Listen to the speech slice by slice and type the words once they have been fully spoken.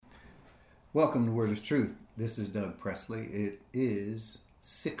Welcome to Word is Truth. This is Doug Presley. It is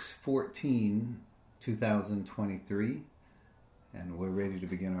 6/14/2023, and we're ready to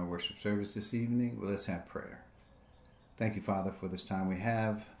begin our worship service this evening. Well, let's have prayer. Thank you, Father, for this time we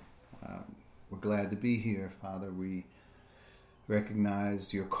have. We're glad to be here, Father. We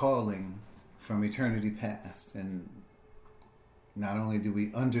recognize your calling from eternity past, and not only do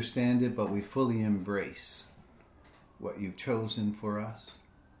we understand it, but we fully embrace what you've chosen for us,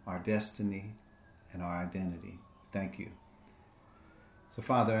 our destiny, and our identity. Thank you. So,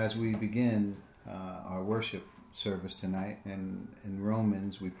 Father, as we begin our worship service tonight, and in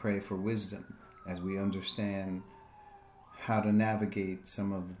Romans, we pray for wisdom as we understand how to navigate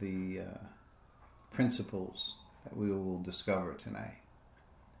some of the principles that we will discover tonight.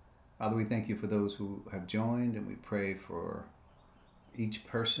 Father, we thank you for those who have joined, and we pray for each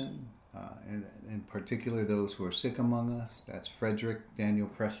person, and in particular those who are sick among us. That's Frederick Daniel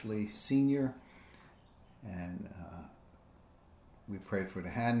Presley Sr., and we pray for the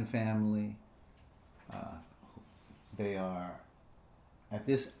Haddon family. They are at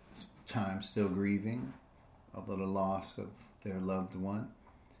this time still grieving over the loss of their loved one.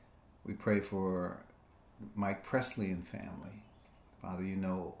 We pray for Mike Presley and family. Father, you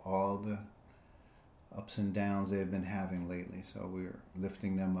know all the ups and downs they've been having lately, so we're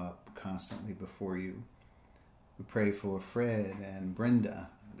lifting them up constantly before you. We pray for Fred and Brenda,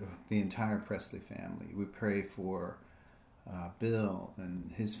 the entire Presley family. We pray for Bill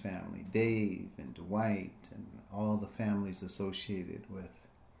and his family, Dave and Dwight, and all the families associated with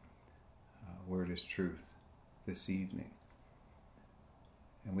Word is Truth this evening.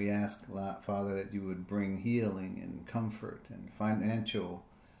 And we ask, Father, that you would bring healing and comfort and financial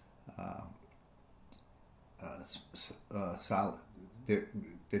solid,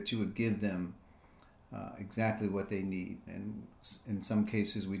 that you would give them exactly what they need. And in some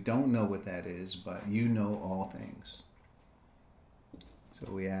cases we don't know what that is, but you know all things.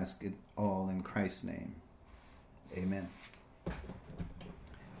 So we ask it all in Christ's name. Amen.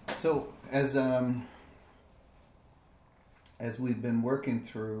 So as we've been working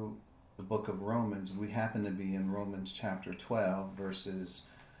through the book of Romans, we happen to be in Romans chapter 12, verses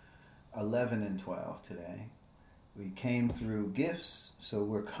 11 and 12 today. We came through gifts, so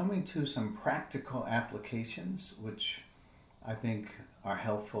we're coming to some practical applications, which I think are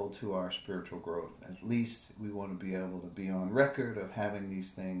helpful to our spiritual growth. At least we want to be able to be on record of having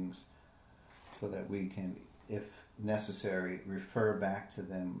these things so that we can, if necessary, refer back to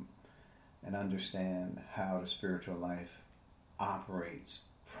them and understand how the spiritual life operates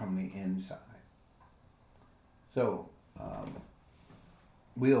from the inside. So,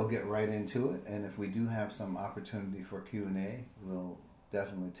 we'll get right into it, and if we do have some opportunity for Q&A, we'll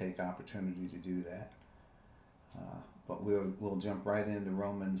definitely take opportunity to do that. But we'll jump right into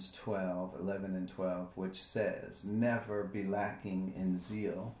Romans 12, 11 and 12, which says, "Never be lacking in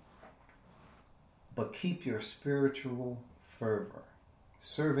zeal, but keep your spiritual fervor,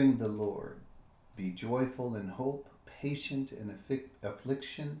 serving the Lord. Be joyful in hope, patient in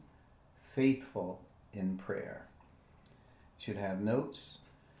affliction, faithful in prayer." Should have notes.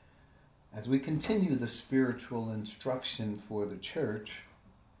 As we continue the spiritual instruction for the church,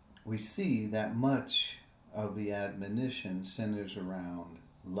 we see that much of the admonition centers around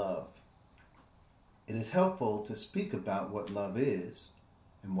love. It is helpful to speak about what love is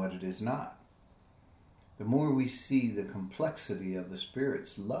and what it is not. The more we see the complexity of the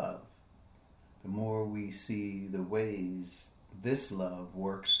Spirit's love, the more we see the ways this love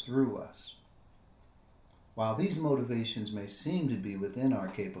works through us. While these motivations may seem to be within our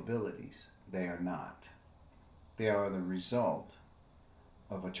capabilities, they are not. They are the result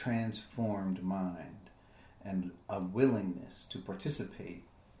of a transformed mind and a willingness to participate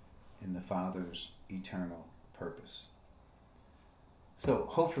in the Father's eternal purpose. So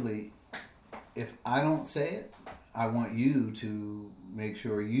hopefully, if I don't say it, I want you to make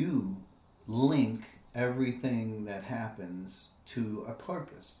sure you link everything that happens to a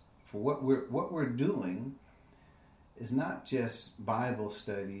purpose. For what we're doing is not just Bible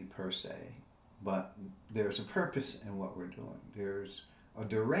study per se, but there's a purpose in what we're doing. There's a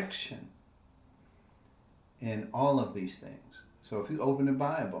direction in all of these things. So if you open the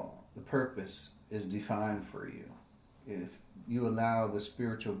Bible, the purpose is defined for you. If you allow the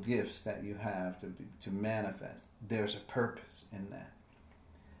spiritual gifts that you have to manifest, there's a purpose in that.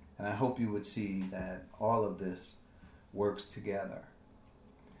 And I hope you would see that all of this works together.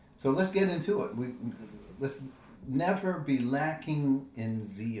 So let's get into it. Let's never be lacking in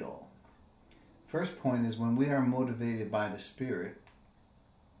zeal. First point is, when we are motivated by the Spirit,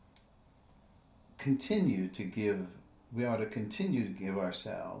 continue to give we ought to continue to give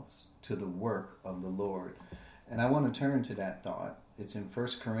ourselves to the work of the Lord. And I want to turn to that thought. It's in 1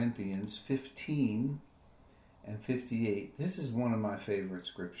 Corinthians 15 and 58. This is one of my favorite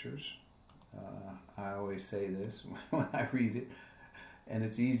scriptures. I always say this when I read it, and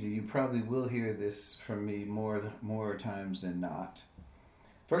it's easy. You probably will hear this from me more times than not.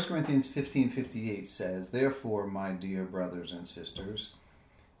 1 Corinthians 15:58 says, "Therefore, my dear brothers and sisters,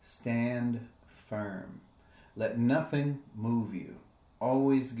 stand firm. Let nothing move you.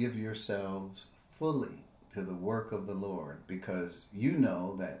 Always give yourselves fully to the work of the Lord, because you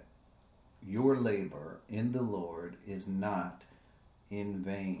know that your labor in the Lord is not in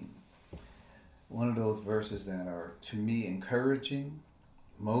vain." One of those verses that are, to me, encouraging,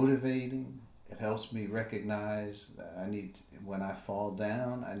 motivating. It helps me recognize that when I fall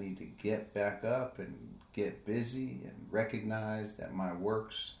down, I need to get back up and get busy and recognize that my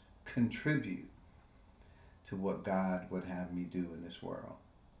works contribute to what God would have me do in this world.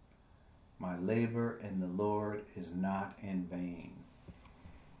 My labor in the Lord is not in vain.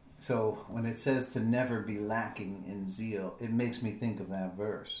 So when it says to never be lacking in zeal, it makes me think of that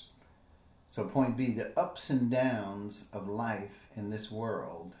verse. So point B, the ups and downs of life in this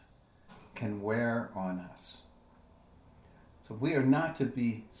world can wear on us. So we are not to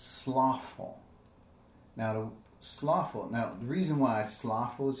be slothful. Now, the reason why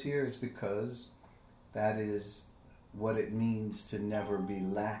slothful is here is because that is what it means to never be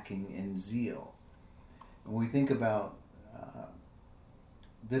lacking in zeal. When we think about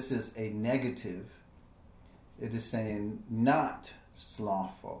this is a negative, it is saying not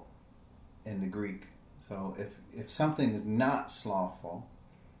slothful in the Greek. So if something is not slothful,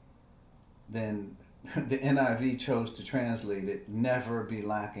 then the NIV chose to translate it, never be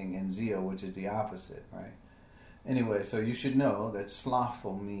lacking in zeal, which is the opposite, right? Anyway, so you should know that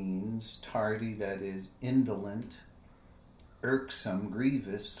slothful means tardy, that is indolent, irksome,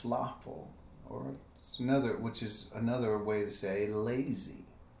 grievous, slothful, which is another way to say lazy.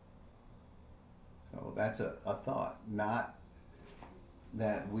 So that's a thought, not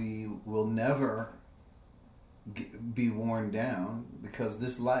that we will never be worn down, because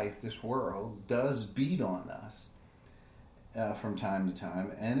this life, this world, does beat on us from time to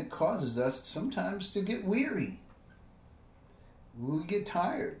time, and it causes us sometimes to get weary. We get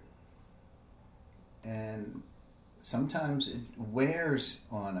tired, and sometimes it wears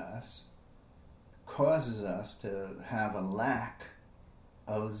on us, causes us to have a lack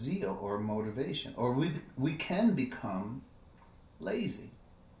of zeal or motivation, or we can become lazy.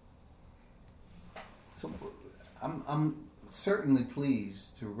 So I'm certainly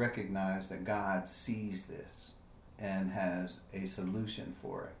pleased to recognize that God sees this and has a solution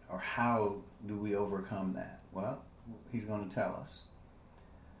for it. Or how do we overcome that? Well, He's going to tell us.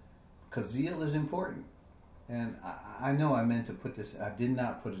 Because zeal is important. And I know I meant to put this, I did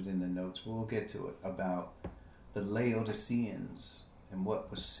not put it in the notes, but we'll get to it, about the Laodiceans and what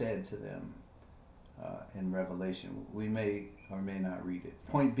was said to them in Revelation. We may or may not read it.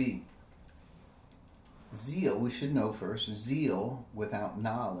 Point B. Zeal, we should know first, zeal without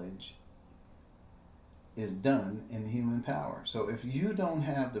knowledge is done in human power. So if you don't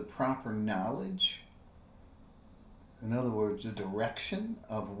have the proper knowledge, in other words, the direction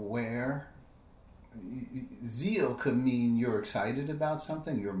of where, zeal could mean you're excited about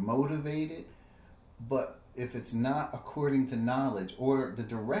something, you're motivated, but if it's not according to knowledge, or the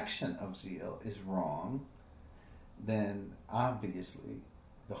direction of zeal is wrong, then obviously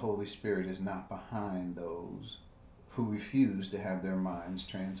the Holy Spirit is not behind those who refuse to have their minds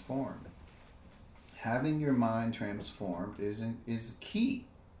transformed. Having your mind transformed is key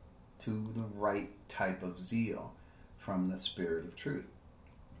to the right type of zeal from the Spirit of truth.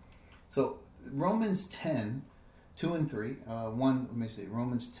 So Romans 10, 2 and 3,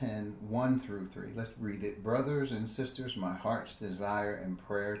 Romans 10, 1 through 3. Let's read it. Brothers and sisters, my heart's desire and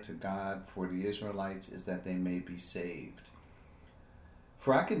prayer to God for the Israelites is that they may be saved.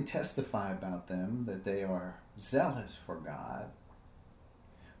 For I can testify about them that they are zealous for God,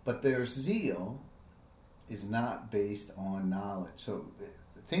 but their zeal is not based on knowledge. So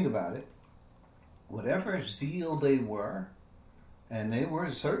think about it. Whatever zeal they were, and they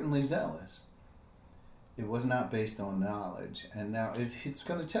were certainly zealous, it was not based on knowledge. And now it's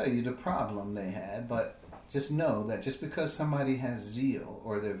going to tell you the problem they had, but just know that just because somebody has zeal,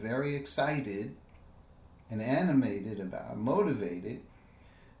 or they're very excited and animated about, motivated,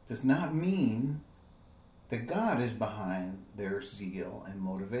 does not mean that God is behind their zeal and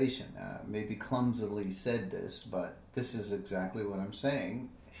motivation. Maybe clumsily said this, but this is exactly what I'm saying.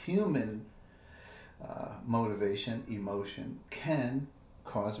 Human motivation, emotion, can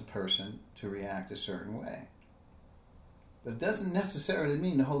cause a person to react a certain way. But it doesn't necessarily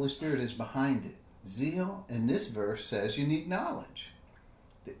mean the Holy Spirit is behind it. Zeal in this verse says you need knowledge.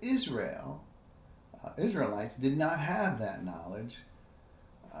 The Israelites did not have that knowledge,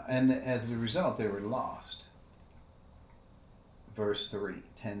 and as a result, they were lost. Verse 3,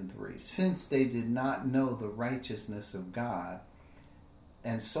 10:3. Since they did not know the righteousness of God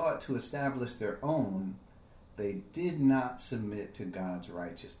and sought to establish their own, they did not submit to God's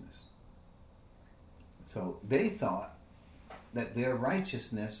righteousness. So they thought that their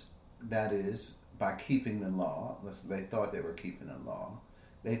righteousness, that is, by keeping the law, they thought they were keeping the law,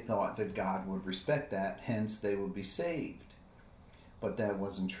 they thought that God would respect that, hence they would be saved. But that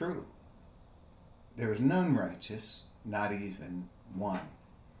wasn't true. There was none righteous, not even one.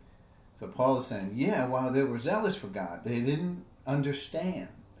 So Paul is saying, yeah, while they were zealous for God, they didn't understand.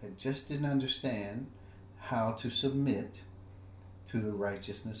 They just didn't understand how to submit to the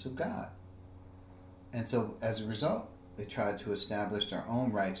righteousness of God. And so as a result, they tried to establish their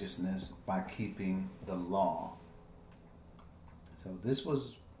own righteousness by keeping the law. So this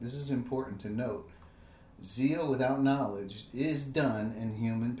is important to note. Zeal without knowledge is done in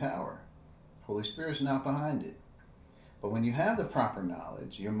human power. Holy Spirit's not behind it. But when you have the proper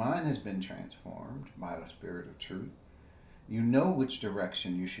knowledge, your mind has been transformed by the Spirit of truth. You know which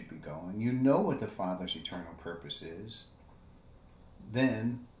direction you should be going. You know what the Father's eternal purpose is.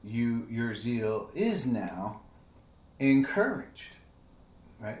 Then your zeal is now encouraged.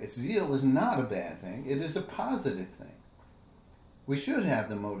 Right? Zeal is not a bad thing. It is a positive thing. We should have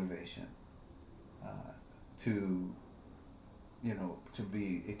the motivation to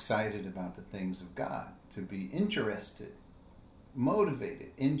be excited about the things of God, to be interested,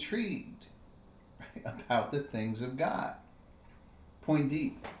 motivated, intrigued, right, about the things of God. Point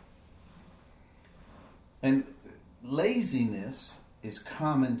deep. And laziness is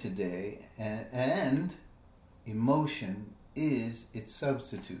common today, and emotion is its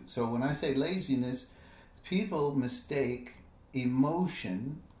substitute. So when I say laziness, people mistake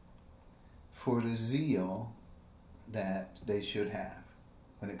emotion for the zeal that they should have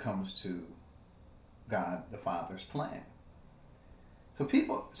when it comes to God the Father's plan. So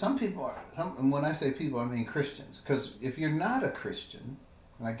and when I say people, I mean Christians, because if you're not a Christian,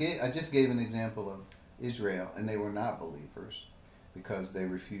 and I just gave an example of Israel, and they were not believers because they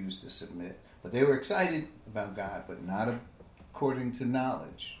refused to submit, but they were excited about God, but not according to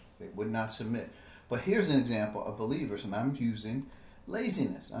knowledge. They would not submit. But here's an example of believers, and I'm using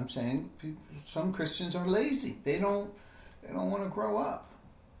laziness. I'm saying some Christians are lazy. They don't want to grow up.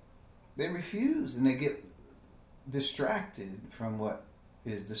 They refuse, and they get distracted from what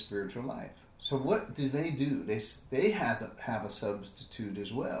is the spiritual life. So what do? They have a substitute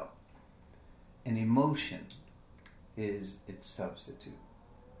as well. And emotion is its substitute.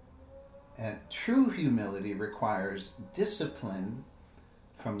 And true humility requires discipline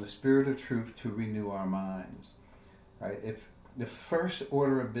from the Spirit of truth to renew our minds. Right? If the first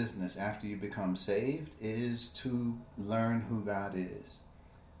order of business after you become saved is to learn who God is.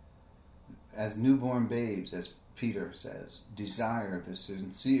 As newborn babes, as Peter says, desire the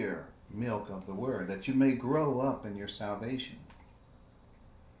sincere milk of the word, that you may grow up in your salvation.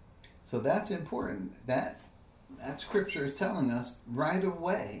 So that's important. That scripture is telling us right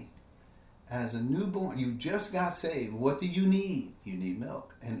away, as a newborn, you just got saved. What do you need? You need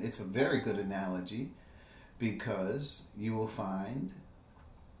milk. And it's a very good analogy, because you will find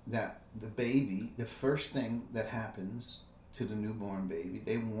that the baby, the first thing that happens to the newborn baby,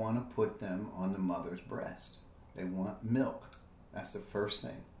 they want to put them on the mother's breast. They want milk. That's the first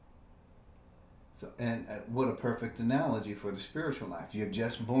thing. So, and what a perfect analogy for the spiritual life. You're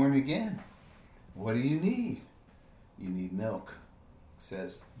just born again. What do you need? You need milk,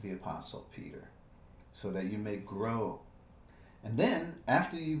 says the Apostle Peter, so that you may grow. And then,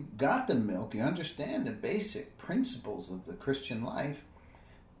 after you got the milk, you understand the basic principles of the Christian life,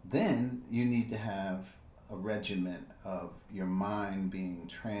 then you need to have a regimen of your mind being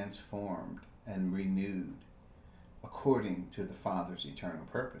transformed and renewed according to the Father's eternal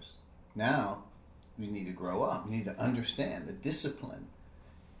purpose. Now, you need to grow up. You need to understand the discipline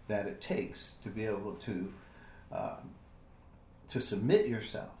that it takes to be able to submit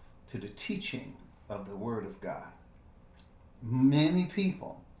yourself to the teaching of the Word of God. Many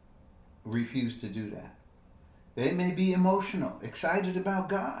people refuse to do that. They may be emotional, excited about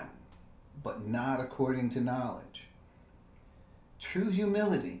God, but not according to knowledge. True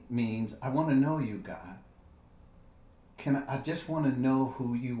humility means, I want to know you, God. I just want to know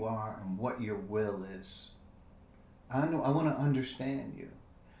who you are and what your will is. I want to understand you.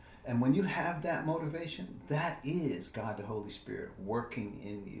 And when you have that motivation, that is God the Holy Spirit working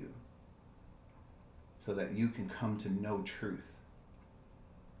in you. so that you can come to know truth.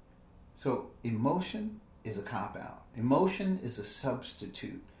 So emotion is a cop-out. Emotion is a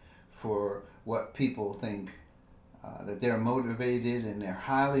substitute for what people think, that they're motivated and they're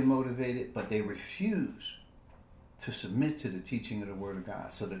highly motivated, but they refuse to submit to the teaching of the Word of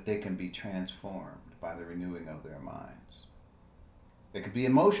God so that they can be transformed by the renewing of their minds. They could be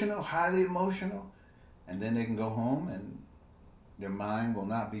emotional, highly emotional, and then they can go home and their mind will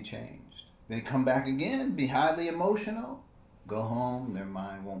not be changed. They come back again, be highly emotional, go home, their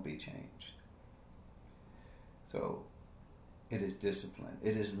mind won't be changed. So it is discipline.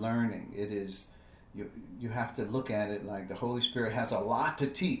 It is learning. It is, you have to look at it like the Holy Spirit has a lot to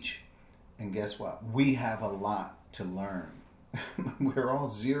teach. And guess what? We have a lot to learn. We're all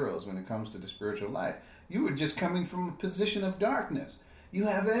zeros when it comes to the spiritual life. You were just coming from a position of darkness. You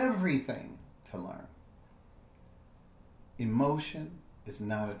have everything to learn. Emotion is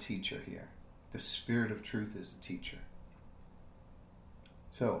not a teacher here. The Spirit of truth is the teacher.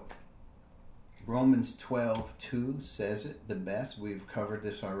 So, Romans 12:2 says it the best. We've covered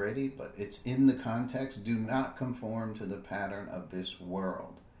this already, but it's in the context. Do not conform to the pattern of this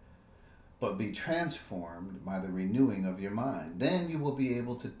world, but be transformed by the renewing of your mind. Then you will be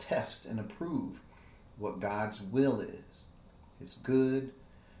able to test and approve what God's will is, His good,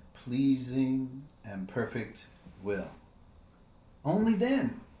 pleasing, and perfect will. Only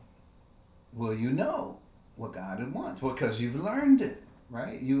then will you know what God wants, because you've learned it,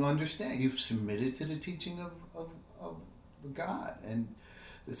 right? You understand. You've submitted to the teaching of God, and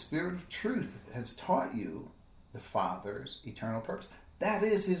the Spirit of truth has taught you the Father's eternal purpose. That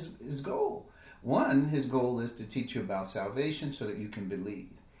is his goal. One, his goal is to teach you about salvation so that you can believe.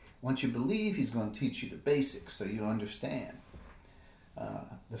 Once you believe, he's going to teach you the basics so you understand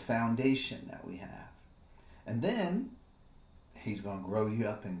the foundation that we have. And then he's going to grow you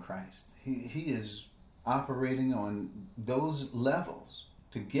up in Christ. He is operating on those levels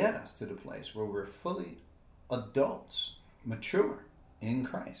to get us to the place where we're fully adults, mature in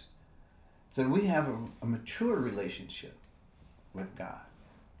Christ. So we have a mature relationship with God.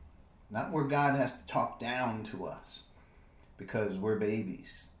 Not where God has to talk down to us because we're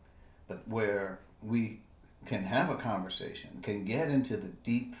babies, but where we can have a conversation, can get into the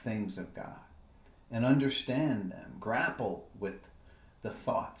deep things of God and understand them, grapple with the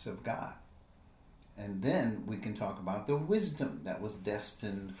thoughts of God. And then we can talk about the wisdom that was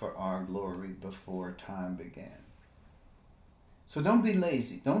destined for our glory before time began. So don't be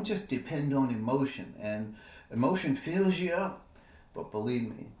lazy. Don't just depend on emotion. And emotion fills you up. But believe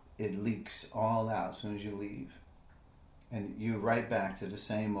me, it leaks all out as soon as you leave. And you're right back to the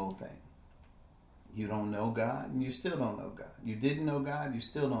same old thing. You don't know God, and you still don't know God. You didn't know God, you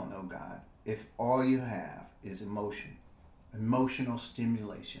still don't know God. If all you have is emotion, emotional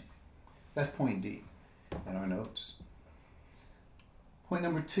stimulation. That's point D in our notes. Point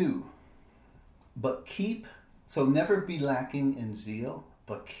number 2. So never be lacking in zeal,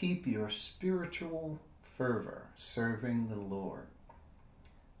 but keep your spiritual fervor serving the Lord.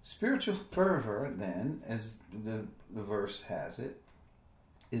 Spiritual fervor, then, as the verse has it,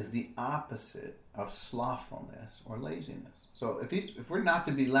 is the opposite of slothfulness or laziness. So if we're not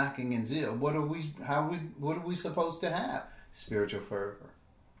to be lacking in zeal, what are we supposed to have? Spiritual fervor.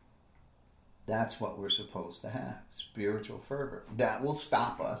 That's what we're supposed to have. Spiritual fervor. That will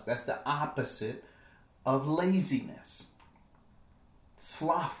stop us. That's the opposite of laziness.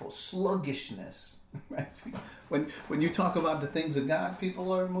 Slothful, sluggishness. When you talk about the things of God,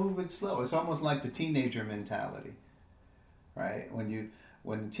 people are moving slow. It's almost like the teenager mentality, right? When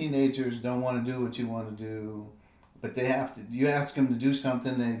the teenagers don't want to do what you want to do, but they have to. You ask them to do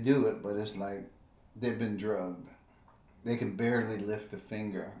something, they do it, but it's like they've been drugged. They can barely lift a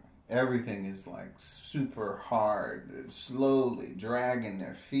finger. Everything is like super hard, slowly dragging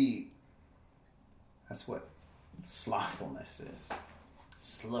their feet. That's what slothfulness is.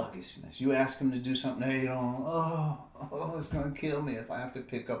 Sluggishness. You ask them to do something, they don't, it's going to kill me if I have to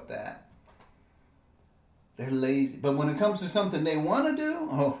pick up that. They're lazy. But when it comes to something they want to do,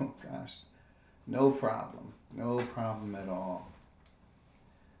 oh gosh, no problem. No problem at all.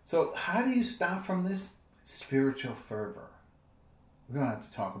 So how do you stop from this? Spiritual fervor. We're going to have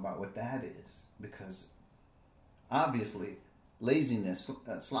to talk about what that is, because obviously laziness,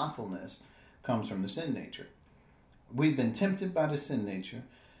 slothfulness comes from the sin nature. We've been tempted by the sin nature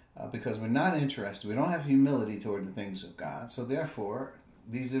because we're not interested. We don't have humility toward the things of God. So therefore,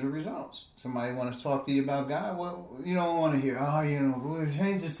 these are the results. Somebody wants to talk to you about God. Well, you don't want to hear, we'll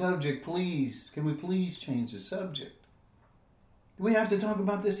change the subject, please. Can we please change the subject? Do we have to talk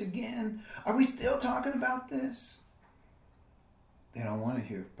about this again? Are we still talking about this? They don't want to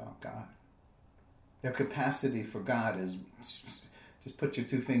hear about God. Their capacity for God is just put your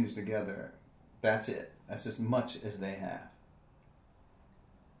two fingers together. That's it. That's as much as they have.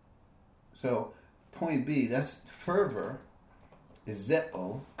 So, point B, that's fervor, is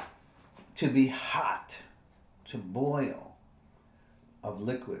zeo, to be hot, to boil of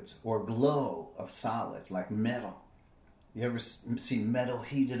liquids, or glow of solids, like metal. You ever see metal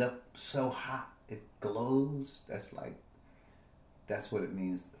heated up so hot it glows? That's what it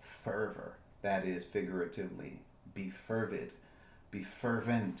means, fervor. That is, figuratively, be fervid, be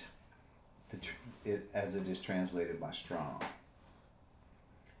fervent, as it is translated by Strong.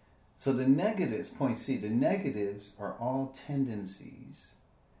 So the negatives, point C, the negatives are all tendencies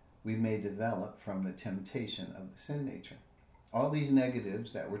we may develop from the temptation of the sin nature. All these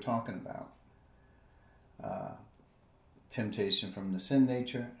negatives that we're talking about, temptation from the sin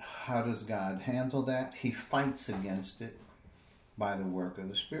nature, how does God handle that? He fights against it by the work of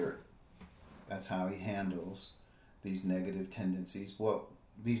the Spirit. That's how he handles these negative tendencies. Well,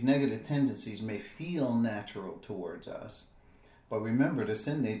 these negative tendencies may feel natural towards us, but remember, the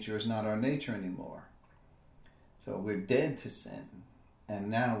sin nature is not our nature anymore. So we're dead to sin, and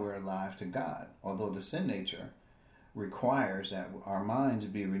now we're alive to God. Although the sin nature requires that our minds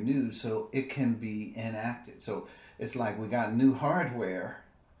be renewed so it can be enacted. So it's like we got new hardware,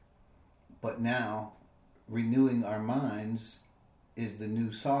 but now renewing our minds is the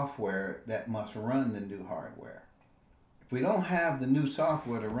new software that must run the new hardware. If we don't have the new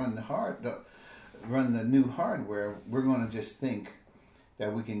software to run the new hardware, we're going to just think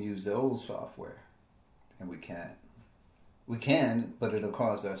that we can use the old software, and we can't. We can, but it'll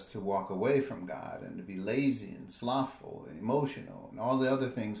cause us to walk away from God and to be lazy and slothful and emotional and all the other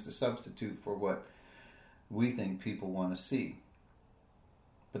things to substitute for what we think people want to see.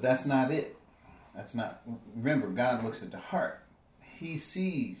 But that's not it. That's not. Remember, God looks at the heart. He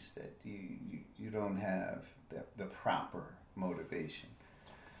sees that you don't have the proper motivation.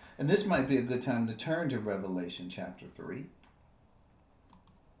 And this might be a good time to turn to Revelation chapter 3.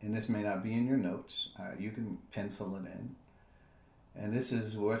 And this may not be in your notes. You can pencil it in. And this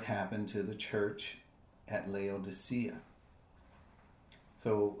is what happened to the church at Laodicea.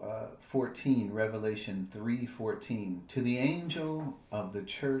 So 14, Revelation 3:14. To the angel of the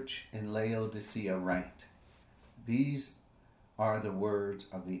church in Laodicea write, these are the words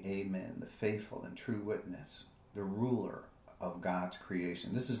of the Amen, the faithful and true witness, the ruler of God's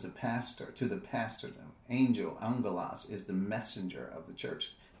creation. This is the pastor. To the pastor, the angel, angelos, is the messenger of the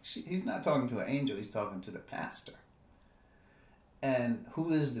church. He's not talking to an angel, he's talking to the pastor. And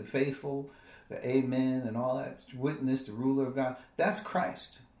who is the faithful, the Amen, and all that witness, the ruler of God? That's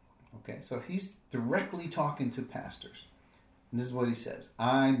Christ. Okay, so he's directly talking to pastors. And this is what he says.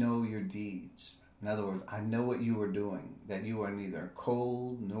 I know your deeds. In other words, I know what you are doing, that you are neither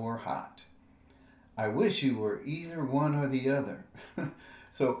cold nor hot. I wish you were either one or the other.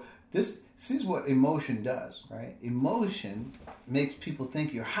 So this is what emotion does, right? Emotion makes people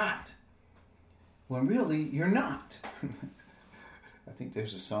think you're hot, when really you're not. I think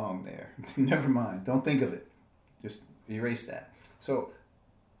there's a song there. Never mind. Don't think of it. Just erase that. So,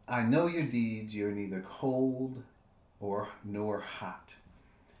 I know your deeds. You're neither cold nor hot.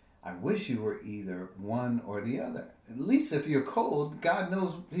 I wish you were either one or the other. At least if you're cold, God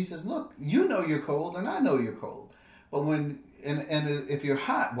knows. He says, look, you know you're cold and I know you're cold. But if you're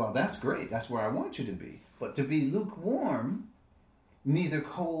hot, well, that's great. That's where I want you to be. But to be lukewarm, neither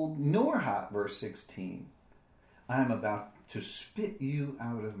cold nor hot, verse 16, I am about to spit you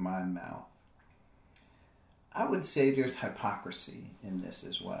out of my mouth. I would say there's hypocrisy in this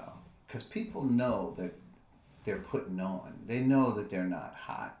as well. Because people know that they're putting on. They know that they're not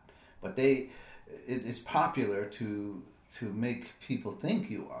hot. But it is popular to make people think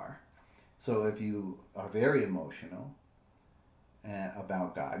you are. So if you are very emotional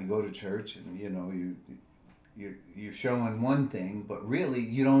about God, you go to church and you're showing one thing, but really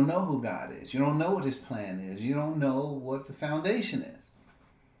you don't know who God is. You don't know what his plan is. You don't know what the foundation is.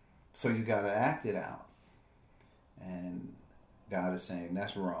 So you got to act it out. And God is saying,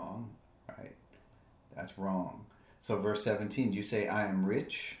 that's wrong, right? That's wrong. So verse 17, you say, I am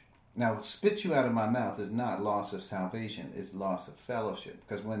rich. Now, spit you out of my mouth is not loss of salvation. It's loss of fellowship.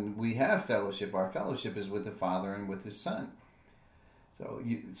 Because when we have fellowship, our fellowship is with the Father and with his Son. So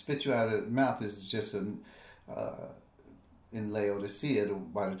spit you out of the mouth is just in Laodicea,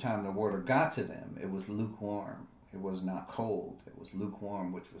 by the time the water got to them, it was lukewarm. It was not cold. It was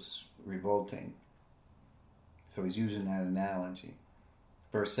lukewarm, which was revolting. So he's using that analogy.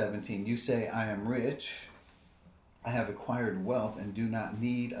 Verse 17, you say, I am rich. I have acquired wealth and do not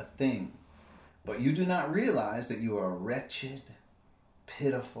need a thing. But you do not realize that you are wretched,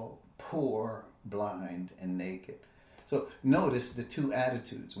 pitiful, poor, blind, and naked. So notice the two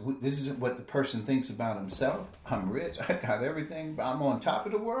attitudes. This is what the person thinks about himself. I'm rich. I got everything. I'm on top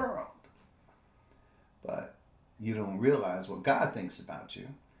of the world. But you don't realize what God thinks about you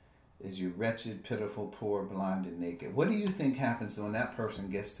is you wretched, pitiful, poor, blind, and naked. What do you think happens when that person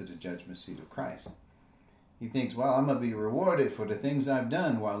gets to the judgment seat of Christ? He thinks, well, I'm going to be rewarded for the things I've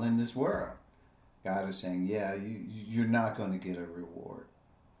done while in this world. God is saying, yeah, you're not going to get a reward.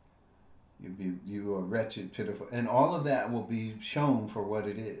 You are wretched, pitiful. And all of that will be shown for what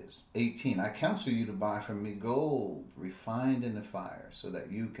it is. 18, I counsel you to buy from me gold refined in the fire so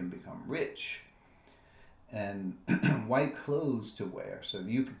that you can become rich, and white clothes to wear so that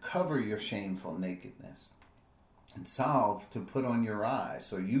you can cover your shameful nakedness, and salve to put on your eyes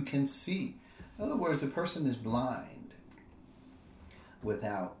so you can see. In other words, a person is blind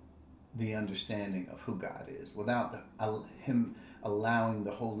without the understanding of who God is, without him allowing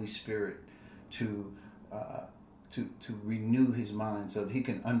the Holy Spirit to renew his mind so that he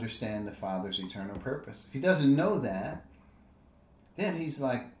can understand the Father's eternal purpose. If he doesn't know that, then he's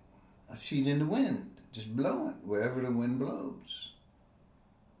like a sheet in the wind, just blowing wherever the wind blows.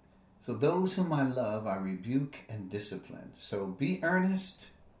 So those whom I love, I rebuke and discipline. So be earnest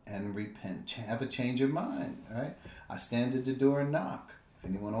and repent. Have a change of mind. All right? I stand at the door and knock. If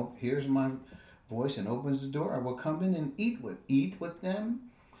anyone hears my voice and opens the door, I will come in and eat with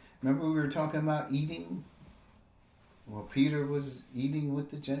them. Remember we were talking about eating? Well, Peter was eating with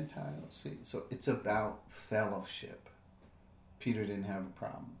the Gentiles. See, so it's about fellowship. Peter didn't have a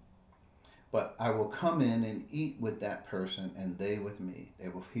problem. But I will come in and eat with that person, and they with me.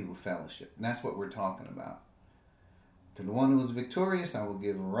 He will fellowship. And that's what we're talking about. To the one who was victorious, I will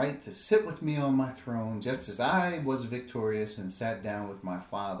give a right to sit with me on my throne, just as I was victorious and sat down with my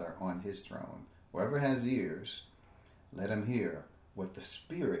Father on his throne. Whoever has ears, let him hear what the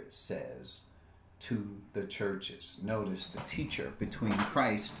Spirit says to the churches. Notice the teacher between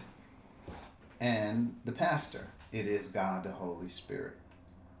Christ and the pastor. It is God the Holy Spirit.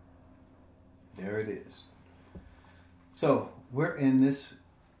 There it is. So we're in this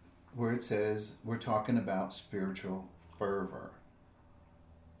where it says we're talking about spiritual fervor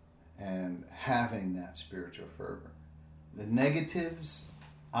and having that spiritual fervor. The negatives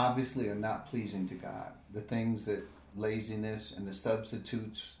obviously are not pleasing to God. The things that laziness and the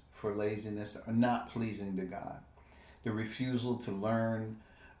substitutes for laziness are not pleasing to God. The refusal to learn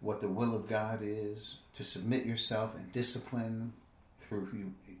what the will of God is, to submit yourself in discipline through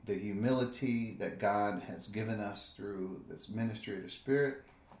the humility that God has given us through this ministry of the Spirit.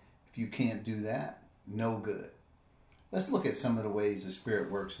 If you can't do that, no good. Let's look at some of the ways the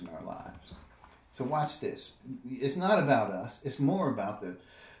Spirit works in our lives. So watch this. It's not about us. It's more about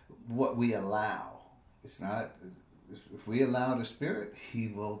what we allow. It's not. If we allow the Spirit, he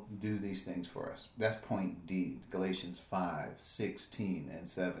will do these things for us. That's point D, Galatians 5:16 and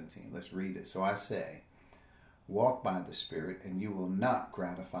 17. Let's read it. So I say, walk by the Spirit, and you will not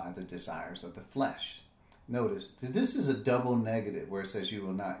gratify the desires of the flesh. Notice, this is a double negative where it says you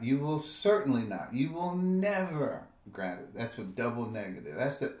will not. You will certainly not. You will never gratify. That's a double negative.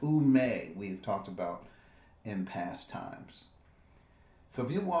 That's the ume we've talked about in past times. So if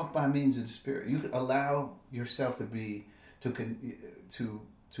you walk by means of the Spirit, you allow yourself to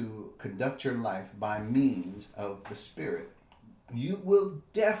conduct your life by means of the Spirit, you will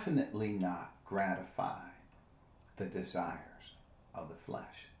definitely not gratify the desires of the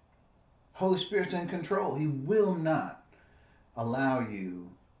flesh. Holy Spirit's in control. He will not allow you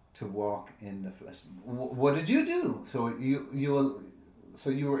to walk in the flesh. What did you do? So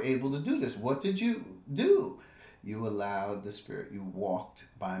you were able to do this. What did you do? You allowed the Spirit. You walked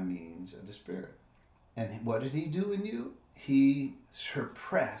by means of the Spirit. And what did he do in you? He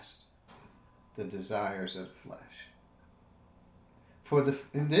suppressed the desires of the flesh.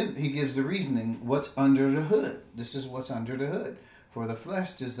 And then he gives the reasoning, what's under the hood. This is what's under the hood. For the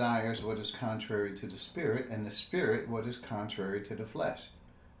flesh desires what is contrary to the Spirit, and the Spirit what is contrary to the flesh.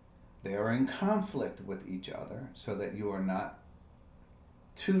 They are in conflict with each other, so that you are not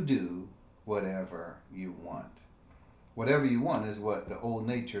to do whatever you want. Whatever you want is what the old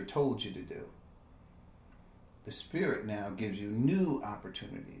nature told you to do. The Spirit now gives you new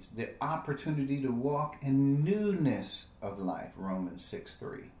opportunities. The opportunity to walk in newness of life, Romans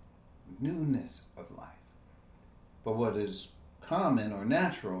 6:3. Newness of life. But what is common or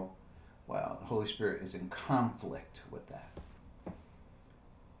natural, well, the Holy Spirit is in conflict with that.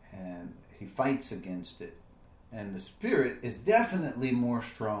 And he fights against it. And the Spirit is definitely more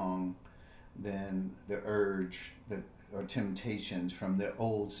strong than the urge or temptations from the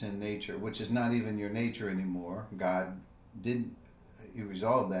old sin nature, which is not even your nature anymore. God He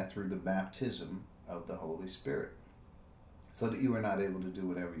resolved that through the baptism of the Holy Spirit, so that you are not able to do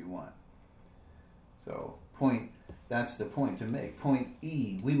whatever you want. So that's the point to make. Point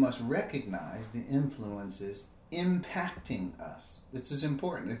E, we must recognize the influences impacting us. This is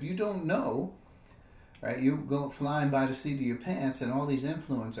important. If you don't know, right, you go flying by the seat of your pants and all these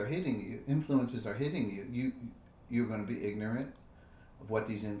influences are hitting you, you're going to be ignorant of what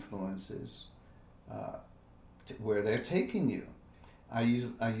these influences, where they're taking you. I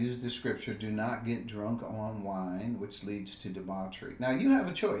use the scripture, do not get drunk on wine, which leads to debauchery. Now, you have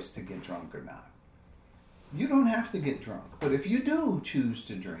a choice to get drunk or not. You don't have to get drunk. But if you do choose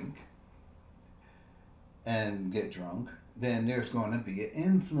to drink and get drunk, then there's going to be an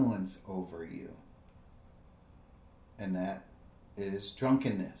influence over you. And that is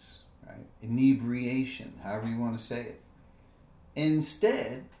drunkenness, right? Inebriation, however you want to say it.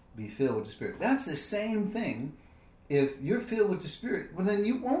 Instead, be filled with the Spirit. That's the same thing. If you're filled with the Spirit, well, then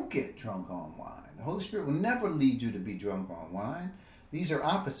you won't get drunk on wine. The Holy Spirit will never lead you to be drunk on wine. These are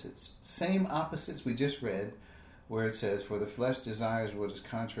opposites. Same opposites we just read, where it says, for the flesh desires what is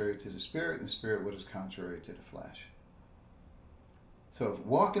contrary to the Spirit, and the Spirit what is contrary to the flesh. So if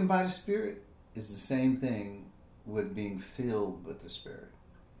walking by the Spirit is the same thing with being filled with the Spirit.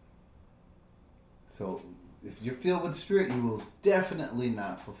 So if you're filled with the Spirit, you will definitely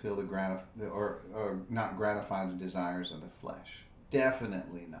not fulfill or not gratify the desires of the flesh.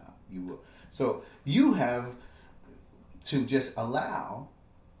 Definitely not. You will. So you have to just allow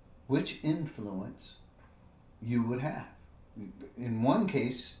which influence you would have. In one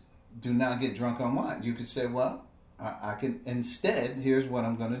case, do not get drunk on wine. You could say, well, I can, instead, here's what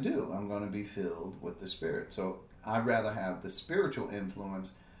I'm going to do. I'm going to be filled with the Spirit. So I'd rather have the spiritual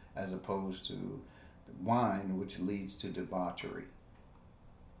influence as opposed to wine, which leads to debauchery.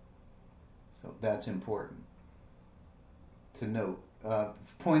 So that's important to note.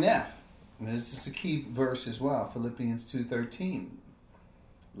 Point F, and this is a key verse as well, Philippians 2:13.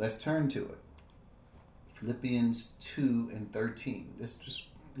 Let's turn to it. Philippians 2:13. Let's just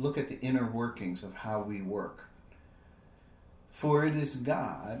look at the inner workings of how we work. For it is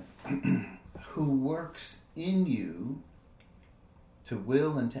God who works in you to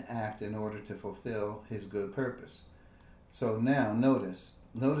will and to act in order to fulfill his good purpose. So now notice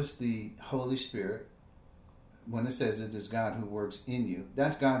the Holy Spirit. When it says it is God who works in you,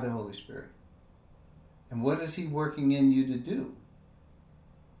 that's God the Holy Spirit. And what is he working in you to do?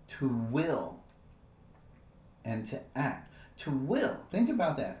 To will and to act. To will. Think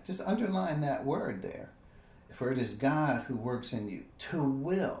about that. Just underline that word there. For it is God who works in you. To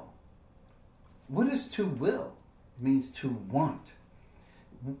will. What is to will? It means to want.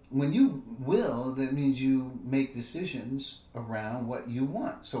 When you will, that means you make decisions around what you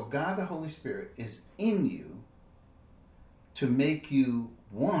want. So God the Holy Spirit is in you to make you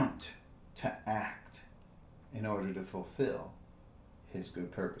want to act in order to fulfill his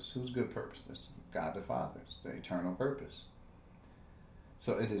good purpose. Whose good purpose? This is God the Father's, the eternal purpose.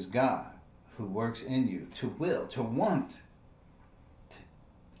 So it is God who works in you to will, to want,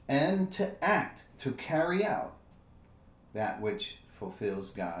 and to act, to carry out that which fulfills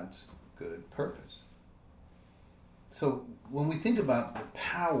God's good purpose. So when we think about the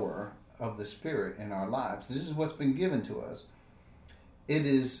power of the Spirit in our lives, this is what's been given to us. It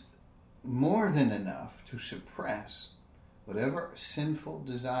is more than enough to suppress whatever sinful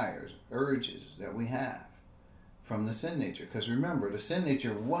desires, urges that we have from the sin nature. Because remember, the sin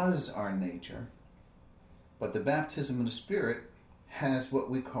nature was our nature, but the baptism of the Spirit has what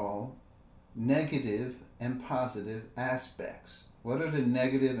we call negative and positive aspects. What are the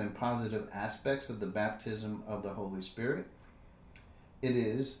negative and positive aspects of the baptism of the Holy Spirit? It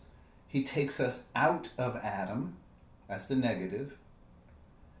is, he takes us out of Adam, that's the negative,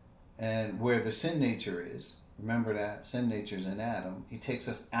 and where the sin nature is, remember that, sin nature is in Adam, he takes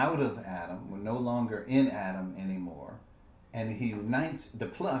us out of Adam, we're no longer in Adam anymore, and he unites, the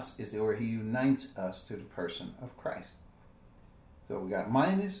plus is where he unites us to the person of Christ. So we got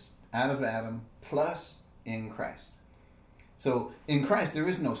minus, out of Adam, plus in Christ. So in Christ there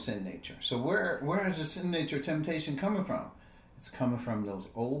is no sin nature. So where is the sin nature temptation coming from? It's coming from those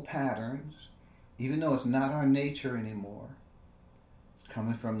old patterns, even though it's not our nature anymore. It's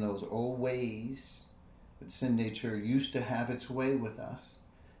coming from those old ways that sin nature used to have its way with us.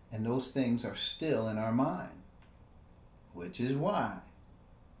 And those things are still in our mind. Which is why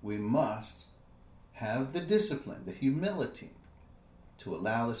we must have the discipline, the humility, to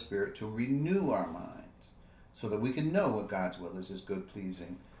allow the Spirit to renew our minds so that we can know what God's will is, his good,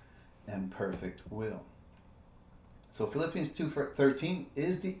 pleasing, and perfect will. So Philippians 2:13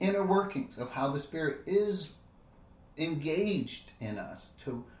 is the inner workings of how the Spirit is engaged in us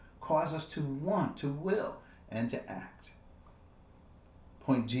to cause us to want, to will, and to act.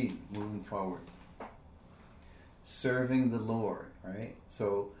 Point G, moving forward. Serving the Lord, right?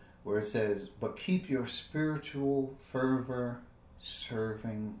 So where it says, but keep your spiritual fervor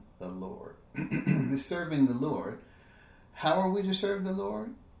serving the Lord. Serving the Lord. How are we to serve the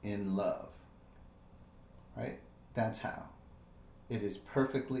Lord? In love. Right? That's how. It is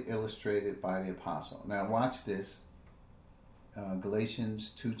perfectly illustrated by the apostle. Now watch this.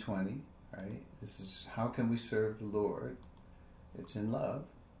 Galatians 2:20, right? This is how can we serve the Lord? It's in love.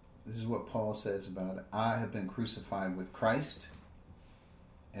 This is what Paul says about it. I have been crucified with Christ,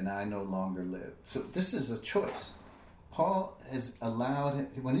 and I no longer live. So this is a choice. Paul has allowed,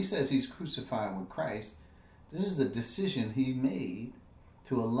 when he says he's crucified with Christ, this is the decision he made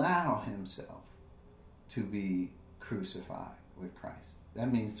to allow himself to be crucified with Christ.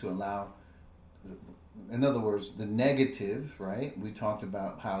 That means to allow, in other words, the negative, right? We talked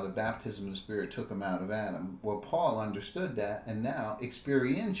about how the baptism of the Spirit took him out of Adam. Well, Paul understood that, and now,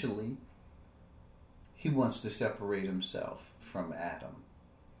 experientially, he wants to separate himself from Adam.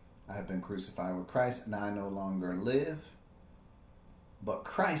 I have been crucified with Christ, and I no longer live, but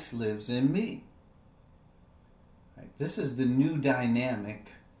Christ lives in me. Right? This is the new dynamic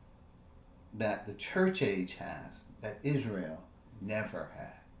that the church age has, that Israel never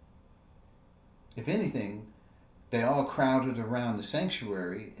had. If anything, they all crowded around the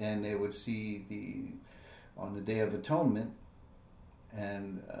sanctuary, and they would see on the Day of Atonement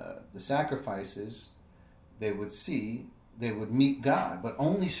and the sacrifices, they would meet God, but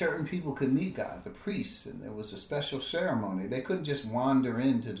only certain people could meet God, the priests, and there was a special ceremony. They couldn't just wander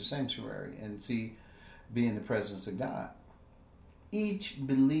into the sanctuary and be in the presence of God. Each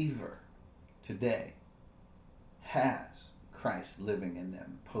believer today has Christ living in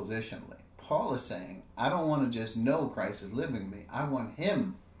them positionally. Paul is saying, I don't want to just know Christ is living in me. I want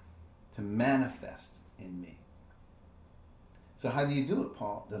him to manifest in me. So how do you do it,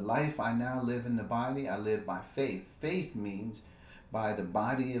 Paul? The life I now live in the body, I live by faith. Faith means by the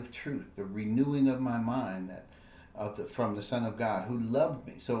body of truth, the renewing of my mind from the Son of God who loved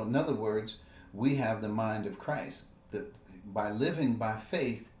me. So in other words, we have the mind of Christ. By living by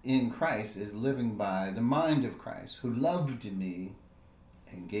faith in Christ is living by the mind of Christ who loved me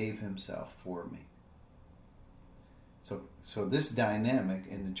and gave himself for me. So this dynamic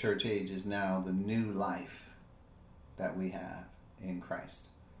in the church age is now the new life that we have in Christ.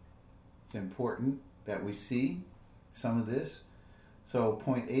 It's important that we see some of this. So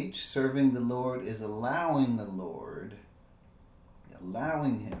point H, serving the Lord is allowing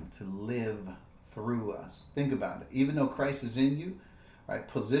him to live through us. Think about it. Even though Christ is in you, right?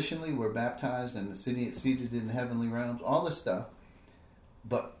 Positionally, we're baptized and seated in the heavenly realms, all this stuff.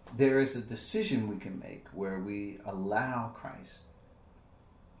 But there is a decision we can make where we allow Christ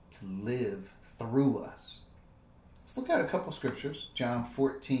to live through us. Let's look at a couple scriptures. John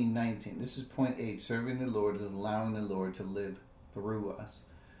 14:19. This is point 8. Serving the Lord is allowing the Lord to live through us.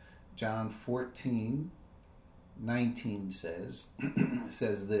 John 14:19 says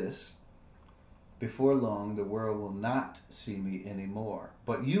this, before long the world will not see me anymore,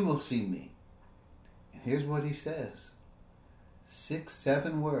 but you will see me. And here's what he says.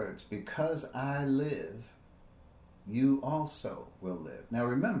 6-7 words. Because I live, you also will live. Now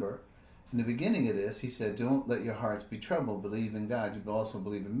remember, in the beginning of this, he said, don't let your hearts be troubled. Believe in God. You also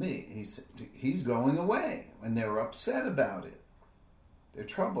believe in me. He's going away. And they were upset about it. Their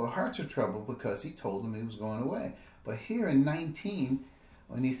hearts are troubled because he told them he was going away. But here in 19,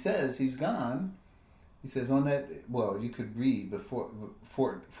 when he says he's gone, he says on that, well, you could read before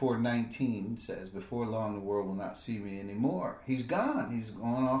 4:19 says, before long the world will not see me anymore. He's gone. He's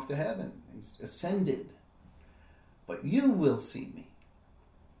gone off to heaven. He's ascended. But you will see me.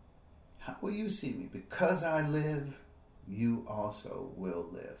 How will you see me? Because I live, you also will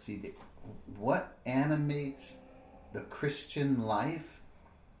live. See, what animates the Christian life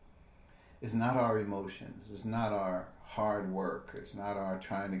is not our emotions. It's not our hard work. It's not our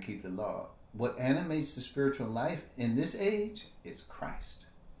trying to keep the law. What animates the spiritual life in this age is Christ.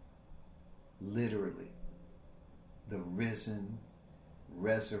 Literally. The risen,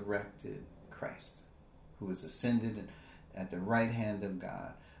 resurrected Christ, who is ascended at the right hand of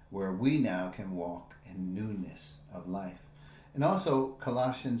God, where we now can walk in newness of life. And also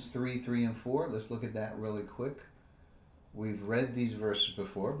Colossians 3 and 4. Let's look at that really quick. We've read these verses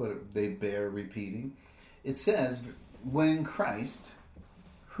before, but they bear repeating. It says, when Christ,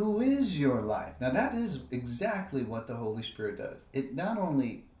 who is your life. Now that is exactly what the Holy Spirit does. It not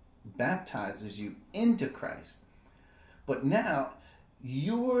only baptizes you into Christ, but now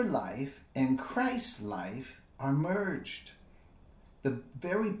your life and Christ's life are merged. The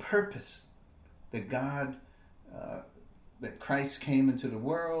very purpose that God, that Christ came into the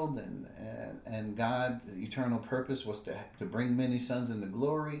world, and God's eternal purpose was to bring many sons into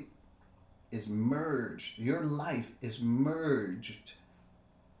glory, is merged. Your life is merged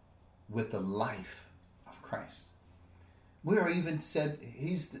with the life of Christ. We are even said,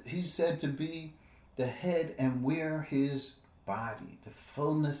 he's said to be the head, and we're his body, the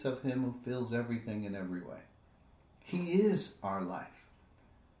fullness of him who fills everything in every way. He is our life.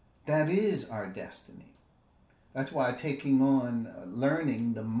 That is our destiny. That's why taking on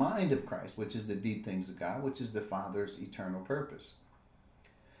learning the mind of Christ, which is the deep things of God, which is the Father's eternal purpose.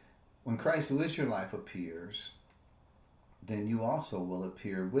 When Christ, who is your life, appears, then you also will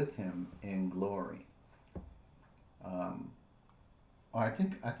appear with him in glory. I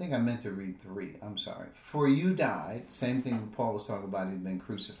think I meant to read 3. I'm sorry. For you died, same thing Paul was talking about, he'd been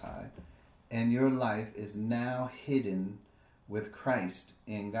crucified, and your life is now hidden with Christ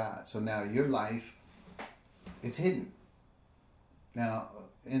in God. So now your life is hidden. Now,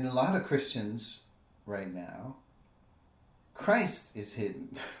 in a lot of Christians right now, Christ is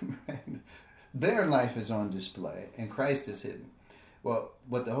hidden. Their life is on display, and Christ is hidden. Well,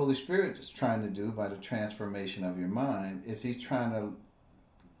 what the Holy Spirit is trying to do by the transformation of your mind is he's trying to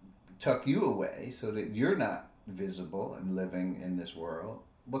tuck you away so that you're not visible and living in this world,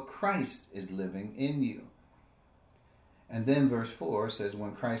 but Christ is living in you. And then verse 4 says,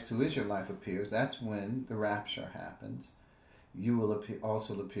 when Christ, who is your life, appears, that's when the rapture happens. You will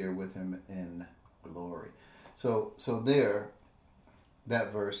also appear with him in glory. So there,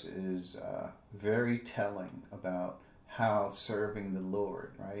 that verse is very telling about how serving the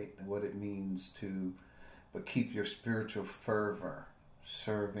Lord, right? What it means to, but keep your spiritual fervor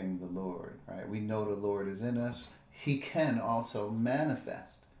serving the Lord, right? We know the Lord is in us. He can also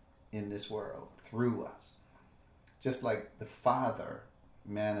manifest in this world through us. Just like the Father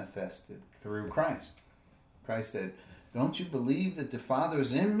manifested through Christ. Christ said, don't you believe that the Father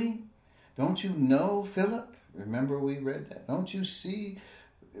is in me? Don't you know, Philip? Remember we read that. Don't you see?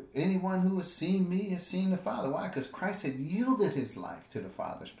 Anyone who has seen me has seen the Father. Why? Because Christ had yielded his life to the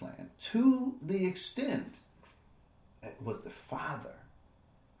Father's plan to the extent it was the Father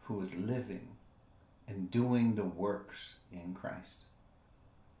who was living and doing the works in Christ.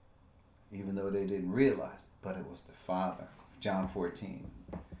 Even though they didn't realize, but it was the Father. John 14.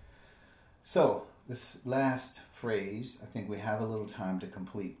 So, this last phrase, I think we have a little time to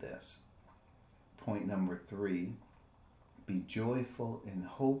complete this. Point number 3. Be joyful in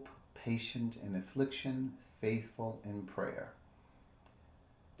hope, patient in affliction, faithful in prayer.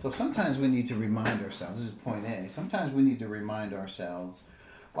 So sometimes we need to remind ourselves, this is point A, sometimes we need to remind ourselves,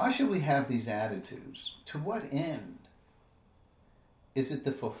 why should we have these attitudes? To what end? Is it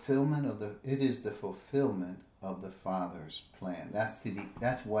the fulfillment of it is the fulfillment of the Father's plan.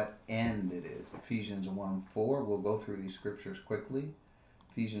 That's what end it is. Ephesians 1:4, we'll go through these scriptures quickly.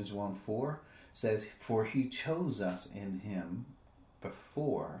 Ephesians 1:4 says, for he chose us in him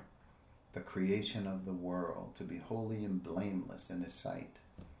before the creation of the world to be holy and blameless in his sight.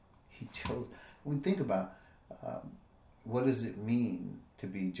 He chose. When we think about what does it mean to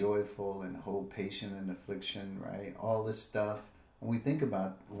be joyful and hope, patient in affliction, right? All this stuff. When we think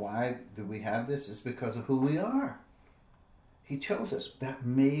about why do we have this, it's because of who we are. He chose us. That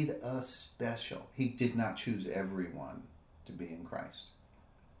made us special. He did not choose everyone to be in Christ.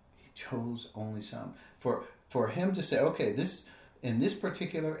 He chose only some. For him to say, okay, in this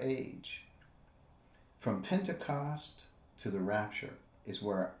particular age, from Pentecost to the rapture, is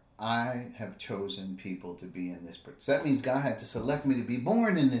where I have chosen people to be in this. So that means God had to select me to be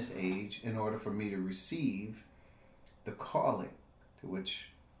born in this age in order for me to receive the calling to which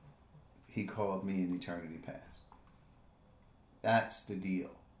he called me in eternity past. That's the deal.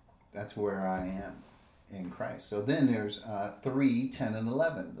 That's where I am in Christ. So then there's 3, 10, and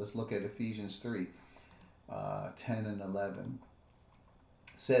 11. Let's look at Ephesians 3, 10 and 11.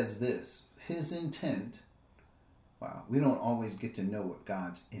 Says this, his intent. Wow, we don't always get to know what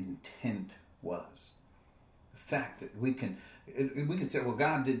God's intent was. The fact that we can say, well,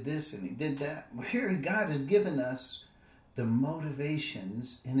 God did this and he did that. Well, here God has given us the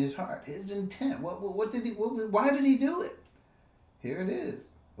motivations in his heart, his intent. Why did he do it? Here it is,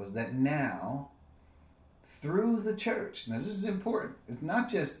 was that now, through the church, now this is important, it's not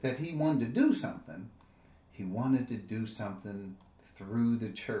just that he wanted to do something, he wanted to do something through the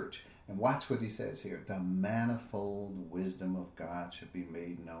church. And watch what he says here. The manifold wisdom of God should be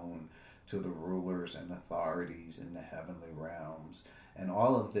made known to the rulers and authorities in the heavenly realms. And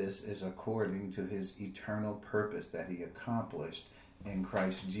all of this is according to his eternal purpose that he accomplished in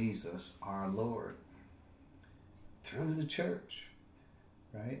Christ Jesus our Lord. through the church,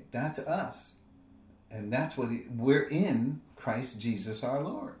 right? That's us. And that's what we're in Christ Jesus our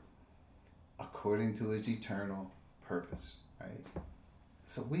Lord, according to his eternal purpose, right?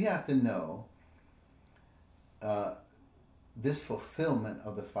 So we have to know this fulfillment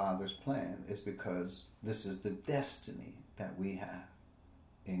of the Father's plan is because this is the destiny that we have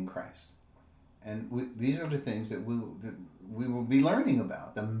in Christ. And these are the things that we will be learning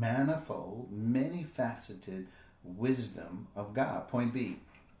about, the manifold, many-faceted wisdom of God. Point B,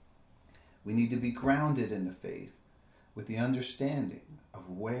 we need to be grounded in the faith with the understanding of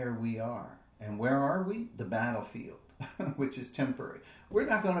where we are. And where are we? The battlefield, which is temporary. We're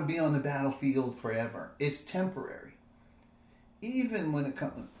not going to be on the battlefield forever. It's temporary. Even when it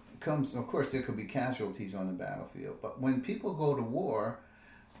comes, of course, there could be casualties on the battlefield, but when people go to war,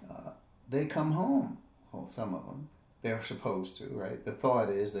 they come home. Well, some of them. They're supposed to, right? The thought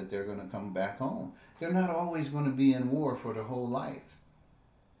is that they're going to come back home. They're not always going to be in war for their whole life.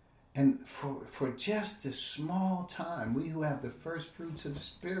 And for just a small time, we who have the first fruits of the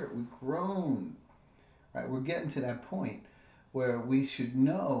Spirit, we've grown, right? We're getting to that point where we should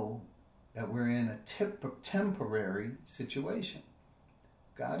know that we're in a temporary situation.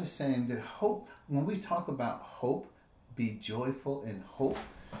 God is saying that hope, when we talk about hope, be joyful in hope,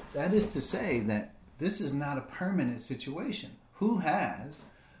 that is to say that this is not a permanent situation. Who has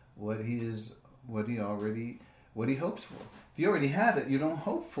what he hopes for? If you already have it, you don't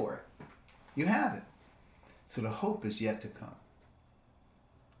hope for it. You have it. So the hope is yet to come.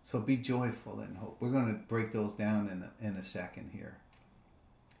 So be joyful in hope. We're going to break those down in a second here.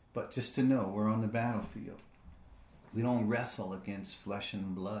 But just to know, we're on the battlefield. We don't wrestle against flesh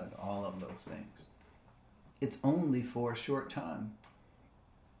and blood, all of those things. It's only for a short time.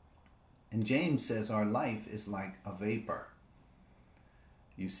 And James says our life is like a vapor.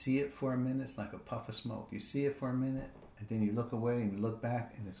 You see it for a minute, it's like a puff of smoke. You see it for a minute, and then you look away and you look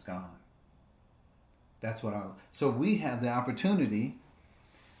back, and it's gone. That's what so we have the opportunity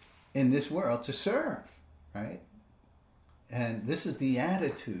in this world to serve, right? And this is the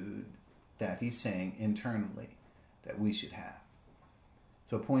attitude that he's saying internally that we should have.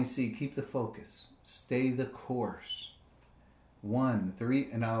 So point C, keep the focus. Stay the course. 1, 3,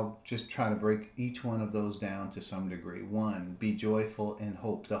 and I'll just try to break each one of those down to some degree. 1, be joyful in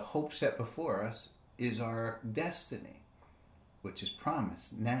hope. The hope set before us is our destiny, which is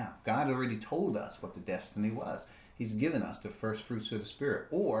promised now. God already told us what the destiny was. He's given us the first fruits of the Spirit,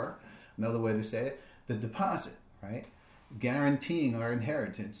 or another way to say it, the deposit, right? Guaranteeing our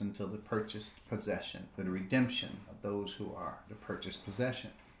inheritance until the purchased possession, the redemption of those who are the purchased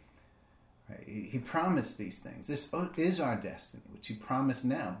possession. Right? He promised these things. This is our destiny, which he promised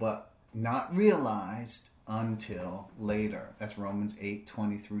now, but not realized until later. That's Romans 8,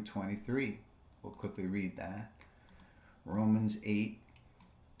 20 through 23. We'll quickly read that. Romans 8,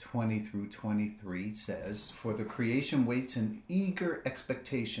 20 through 23 says, "For the creation waits in eager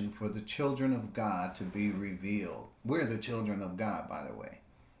expectation for the children of God to be revealed." We're the children of God, by the way.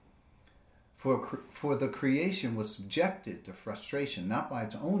 For the creation was subjected to frustration, not by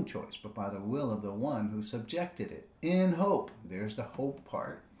its own choice, but by the will of the one who subjected it, in hope, there's the hope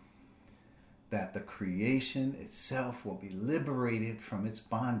part, that the creation itself will be liberated from its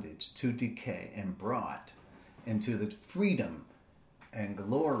bondage to decay and brought into the freedom and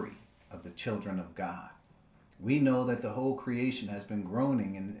glory of the children of God. We know that the whole creation has been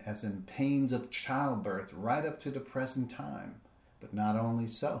groaning as in pains of childbirth right up to the present time. But not only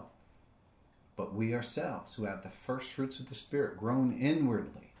so, but we ourselves who have the first fruits of the Spirit groan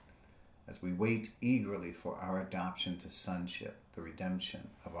inwardly as we wait eagerly for our adoption to sonship, the redemption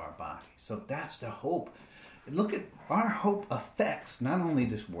of our body. So that's the hope. Look at our hope affects not only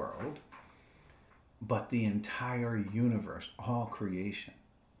this world, but the entire universe, all creation,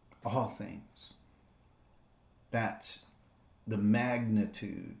 all things. That's the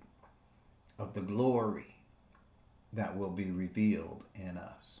magnitude of the glory that will be revealed in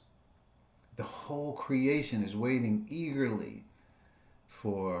us. The whole creation is waiting eagerly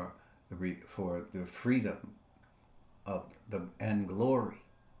for the freedom of and glory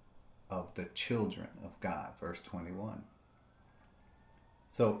of the children of God, verse 21.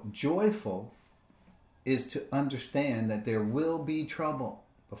 So joyful is to understand that there will be trouble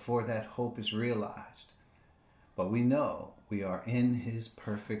before that hope is realized. But we know we are in his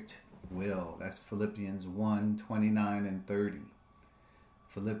perfect will. That's Philippians 1, 29 and 30.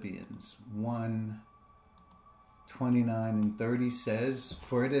 Philippians 1, 29 and 30 says,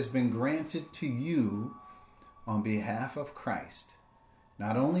 "For it has been granted to you on behalf of Christ,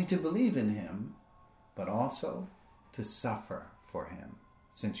 not only to believe in him, but also to suffer for him."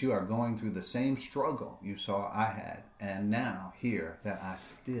 since you are going through the same struggle you saw I had, and now hear that I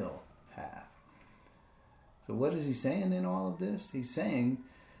still have. So what is he saying in all of this? He's saying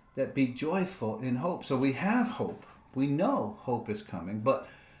that be joyful in hope. So we have hope. We know hope is coming, but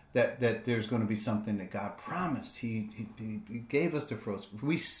that there's going to be something that God promised. He gave us the fruits.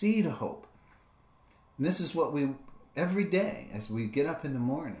 We see the hope. And this is what we, every day as we get up in the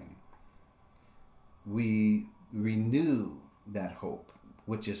morning, we renew that hope,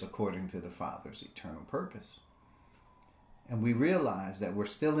 which is according to the Father's eternal purpose. And we realize that we're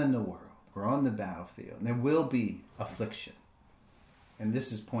still in the world. We're on the battlefield. And there will be affliction. And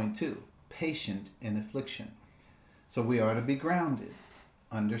this is point 2, patient in affliction. So we are to be grounded,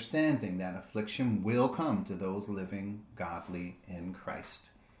 understanding that affliction will come to those living godly in Christ.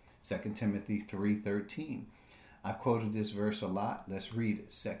 2 Timothy 3:13. I've quoted this verse a lot. Let's read it.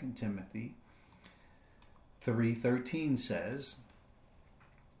 2 Timothy 3:13 says,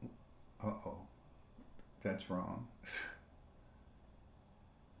 that's wrong.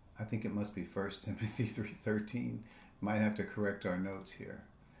 I think it must be 1 Timothy 3:13. Might have to correct our notes here.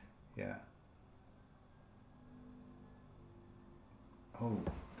 Yeah. Oh,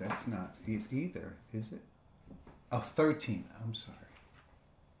 that's not it either, is it? Oh, 13. I'm sorry.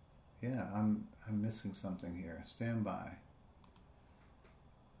 Yeah, I'm missing something here. Stand by.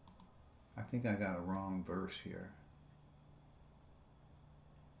 I think I got a wrong verse here.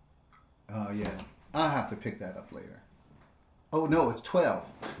 Oh, yeah. I'll have to pick that up later. Oh, no, it's 12.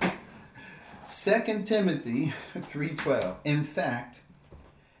 2 Timothy 3:12. In fact,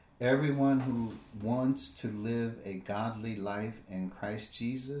 everyone who wants to live a godly life in Christ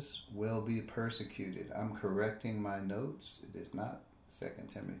Jesus will be persecuted. I'm correcting my notes. It is not 2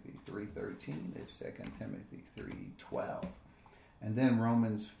 Timothy 3:13. It's 2 Timothy 3:12. And then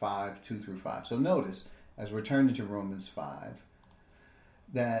Romans 5:2-5. So notice, as we're turning to Romans 5,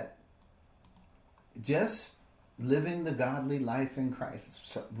 that just living the godly life in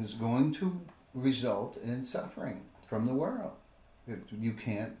Christ was going to result in suffering from the world. You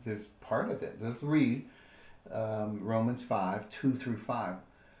can't, there's part of it. Let's read Romans 5:2-5.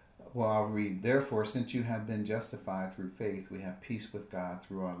 Well, I'll read, therefore, since you have been justified through faith, we have peace with God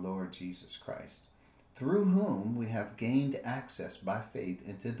through our Lord Jesus Christ, through whom we have gained access by faith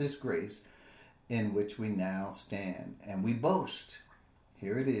into this grace in which we now stand. And we boast,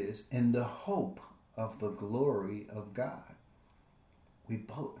 here it is, in the hope of the glory of God. We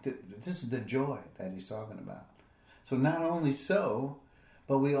boast. This is the joy that he's talking about. So not only so,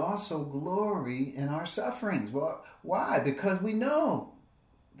 but we also glory in our sufferings. Well, why? Because we know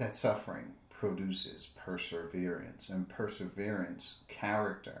that suffering produces perseverance, and perseverance,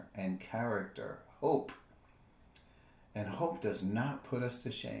 character, and character, hope. And hope does not put us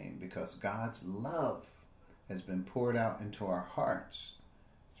to shame, because God's love has been poured out into our hearts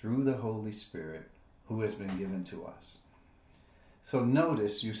through the Holy Spirit who has been given to us. So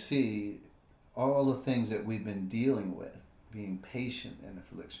notice, you see all the things that we've been dealing with, being patient in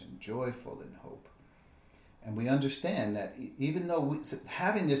affliction, joyful in hope. And we understand that even though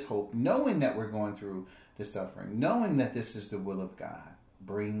having this hope, knowing that we're going through the suffering, knowing that this is the will of God,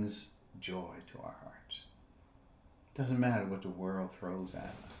 brings joy to our hearts. It doesn't matter what the world throws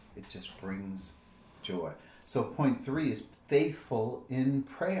at us. It just brings joy. So point 3 is faithful in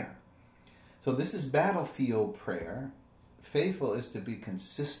prayer. So this is battlefield prayer. Faithful is to be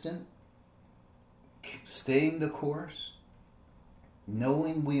consistent, staying the course,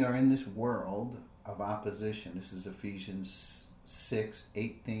 knowing we are in this world of opposition. This is Ephesians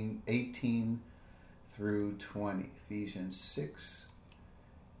 6:18 through 20. Ephesians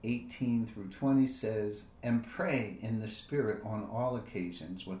 6:18 through 20 says, and pray in the Spirit on all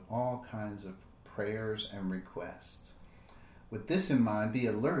occasions with all kinds of prayers and requests. With this in mind, be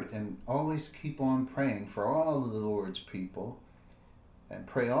alert and always keep on praying for all of the Lord's people, and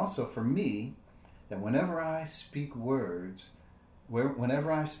pray also for me, that whenever I speak, words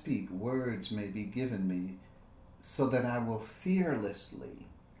may be given me, so that I will fearlessly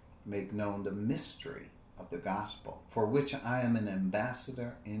make known the mystery of the gospel, for which I am an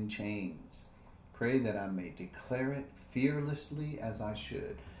ambassador in chains. Pray that I may declare it fearlessly as I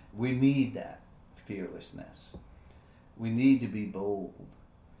should. We need that fearlessness. We need to be bold,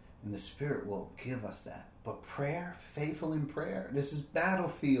 and the Spirit will give us that. But prayer, faithful in prayer, this is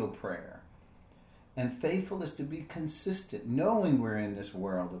battlefield prayer. And faithful is to be consistent, knowing we're in this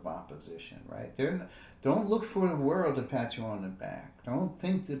world of opposition, right? Don't look for the world to pat you on the back. Don't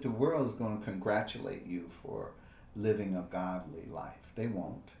think that the world is going to congratulate you for living a godly life. They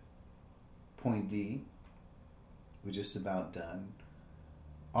won't. Point D, we're just about done.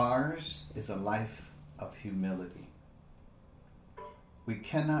 Ours is a life of humility. We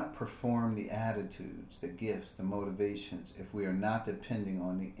cannot perform the attitudes, the gifts, the motivations if we are not depending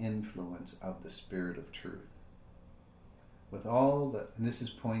on the influence of the Spirit of truth. With all the, and this is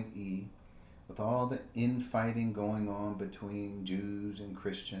point E, with all the infighting going on between Jews and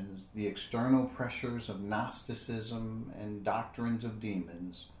Christians, the external pressures of Gnosticism and doctrines of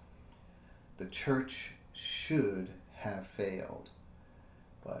demons, the church should have failed.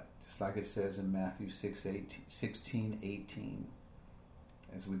 But just like it says in Matthew 16:18,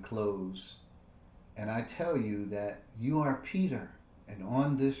 as we close, and I tell you that you are Peter, and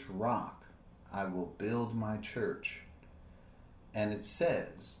on this rock I will build my church. And it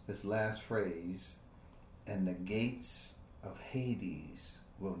says, this last phrase, and the gates of Hades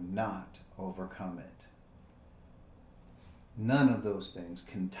will not overcome it. None of those things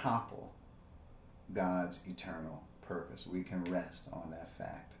can topple God's eternal purpose. We can rest on that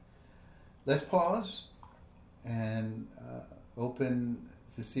fact. Let's pause and open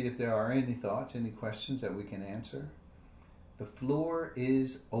to see if there are any thoughts, any questions that we can answer. The floor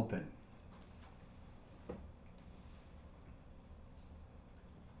is open.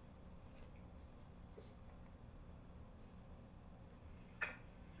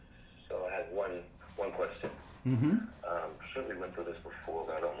 So I have one question. Mm-hmm. Sure, we went through this before,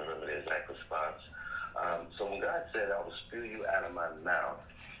 but I don't remember the exact response. So when God said, "I will spew you out of my mouth,"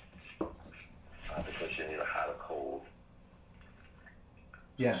 because you're neither hot or cold.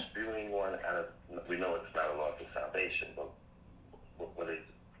 Yes. Spewing one out of, we know it's not a loss of salvation, but what does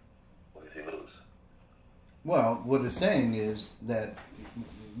he lose? Well, what it's saying is that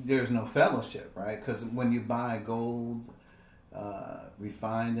there's no fellowship, right? Because when you buy gold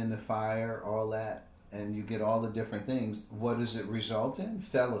refined in the fire, all that, and you get all the different things, what does it result in?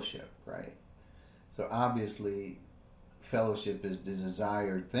 Fellowship, right? So obviously, fellowship is the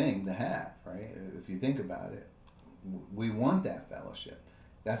desired thing to have, right? If you think about it, we want that fellowship.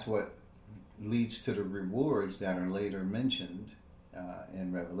 That's what leads to the rewards that are later mentioned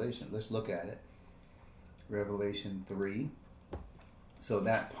in Revelation. Let's look at it. Revelation 3. So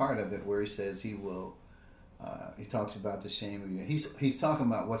that part of it where he says he will, he talks about the shame of you. He's talking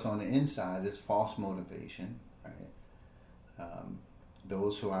about what's on the inside is false motivation, right?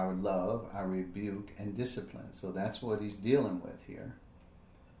 Those who I love, I rebuke and discipline. So that's what he's dealing with here.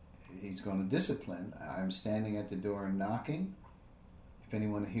 He's going to discipline. I'm standing at the door and knocking. If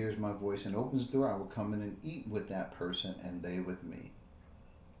anyone hears my voice and opens the door, I will come in and eat with that person and they with me.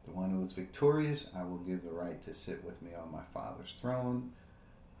 The one who is victorious, I will give the right to sit with me on my Father's throne,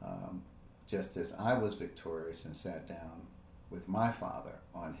 just as I was victorious and sat down with my Father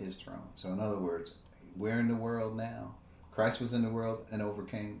on his throne. So in other words, we're in the world now. Christ was in the world and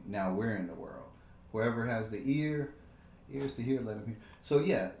overcame. Now we're in the world. Whoever has the ears to hear, let him hear. So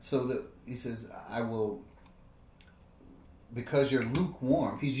yeah, he says, I will, because you're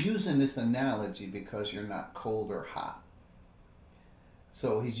lukewarm. He's using this analogy because you're not cold or hot.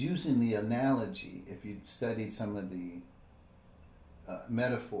 So he's using the analogy, if you studied some of the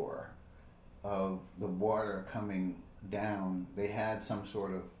metaphor of the water coming down, they had some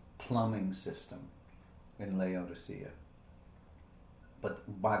sort of plumbing system in Laodicea.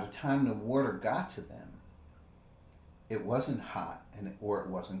 But by the time the water got to them, it wasn't hot or it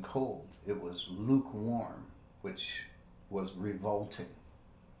wasn't cold. It was lukewarm, which was revolting.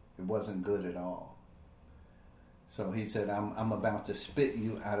 It wasn't good at all. So he said, I'm about to spit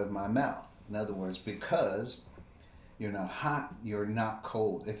you out of my mouth. In other words, because you're not hot, you're not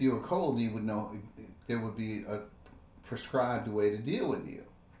cold. If you were cold, you would know there would be a prescribed way to deal with you.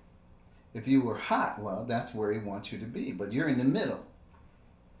 If you were hot, well, that's where he wants you to be. But you're in the middle.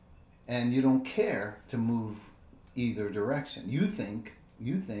 And you don't care to move either direction. You think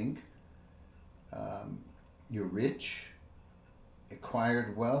you're rich,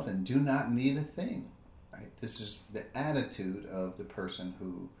 acquired wealth, and do not need a thing. Right? This is the attitude of the person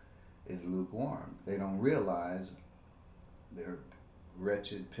who is lukewarm. They don't realize they're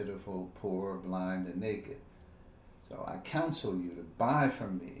wretched, pitiful, poor, blind, and naked. So I counsel you to buy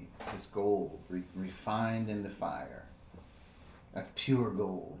from me this gold refined in the fire. That's pure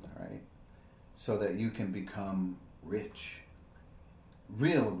gold, right? So that you can become rich.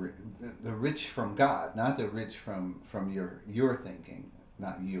 The rich from God, not the rich from your thinking,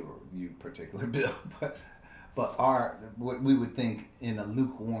 not you particular Bill, but what we would think in a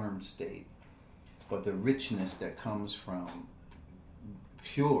lukewarm state. But the richness that comes from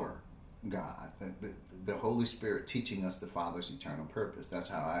pure God, the Holy Spirit teaching us the Father's eternal purpose. That's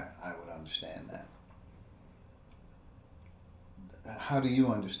how I would understand that. How do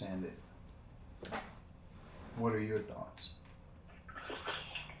you understand it? What are your thoughts?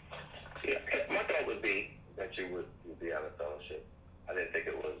 Yeah, my thought would be that you would be out of fellowship. I didn't think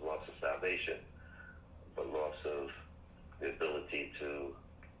it was loss of salvation, but loss of the ability to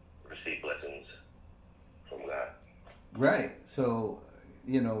receive blessings from God. Right. So,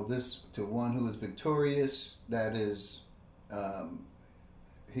 this to one who is victorious, that is,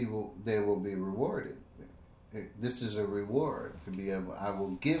 they will be rewarded. This is a reward to be able. I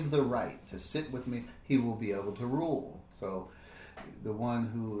will give the right to sit with me. He will be able to rule. So, the one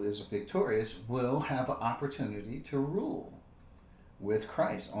who is victorious will have an opportunity to rule with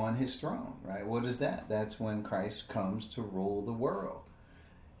Christ on his throne. Right? What is that? That's when Christ comes to rule the world.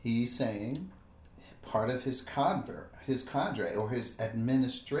 He's saying part of his cadre or his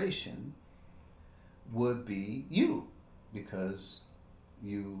administration would be you, because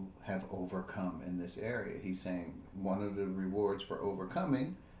you have overcome in this area. He's saying one of the rewards for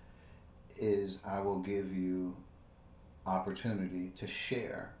overcoming is I will give you opportunity to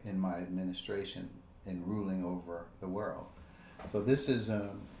share in my administration in ruling over the world. So this is I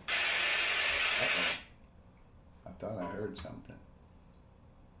thought I heard something.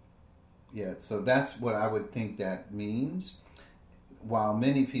 Yeah, so that's what I would think that means. While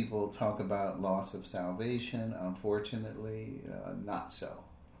many people talk about loss of salvation, unfortunately, not so.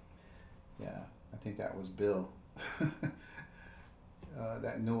 Yeah, I think that was Bill.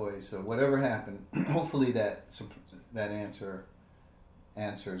 That noise. So whatever happened, hopefully that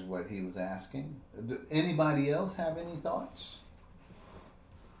answers what he was asking. Anybody else have any thoughts?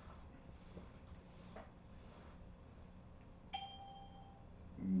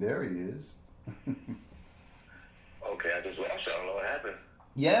 There he is. Okay, I just lost you. I don't know what happened.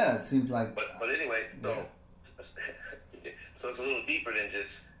 Yeah, it seems like. But anyway, so it's a little deeper than just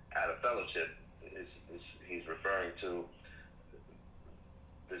out of fellowship. He's referring to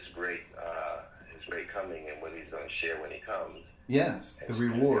this his great coming and what he's going to share when he comes. Yes, the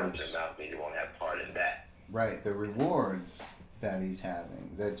rewards. You won't have part in that. Right, the rewards that he's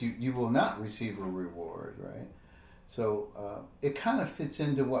having. That you will not receive a reward, right? So it kind of fits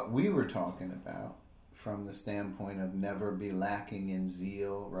into what we were talking about from the standpoint of never be lacking in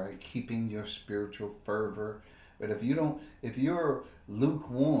zeal, right? Keeping your spiritual fervor. But if you're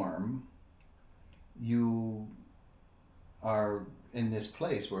lukewarm, you are in this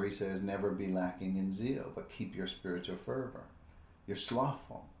place where he says never be lacking in zeal, but keep your spiritual fervor. You're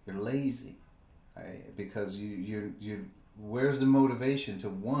slothful. You're lazy, right? Because you where's the motivation to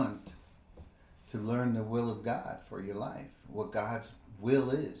want to learn the will of God for your life? What God's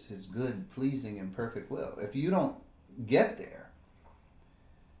will is, his good, pleasing, and perfect will. If you don't get there,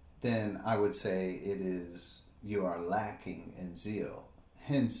 then I would say you are lacking in zeal.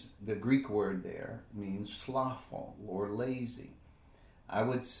 Hence, the Greek word there means slothful or lazy. I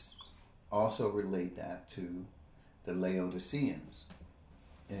would also relate that to the Laodiceans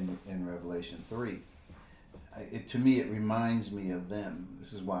in Revelation 3. To me, it reminds me of them.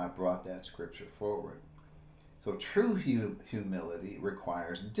 This is why I brought that scripture forward. So true humility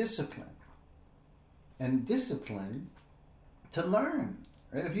requires discipline. And discipline to learn.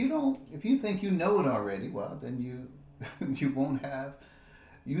 Right? If you think you know it already, well, then you won't have.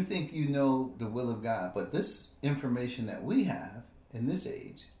 You think you know the will of God, but this information that we have in this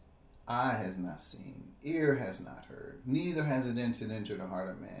age, eye has not seen, ear has not heard, neither has it entered into the heart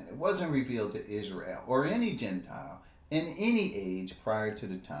of man. It wasn't revealed to Israel or any Gentile in any age prior to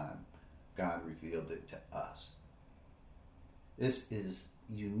the time God revealed it to us. This is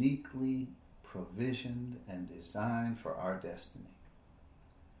uniquely provisioned and designed for our destiny.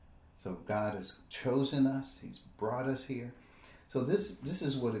 So God has chosen us. He's brought us here. So this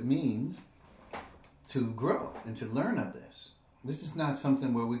is what it means to grow and to learn of this. This is not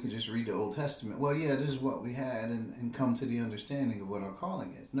something where we could just read the Old Testament. Well, yeah, this is what we had and come to the understanding of what our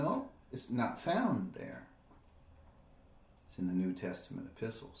calling is. No, it's not found there. It's in the New Testament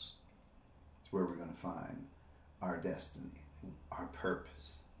epistles. It's where we're going to find our destiny, our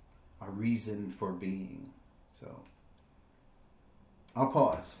purpose, our reason for being. So I'll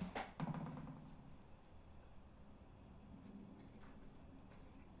pause.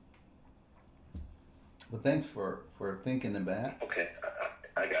 Well, thanks for thinking of that. Okay,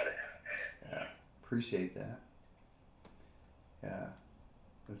 I got it. Yeah, appreciate that. Yeah,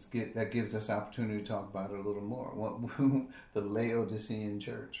 that gives us opportunity to talk about it a little more. The Laodicean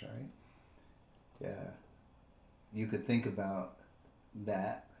church, right? Yeah, you could think about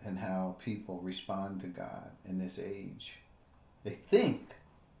that and how people respond to God in this age. They think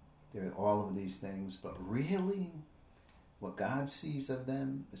they're all of these things, but really, what God sees of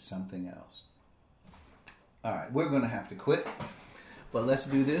them is something else. All right, we're going to have to quit, but let's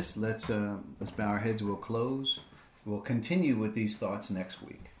do this. Let's bow our heads. We'll close. We'll continue with these thoughts next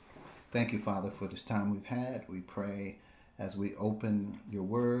week. Thank you, Father, for this time we've had. We pray as we open your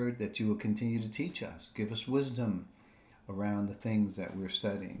word, that you will continue to teach us. Give us wisdom around the things that we're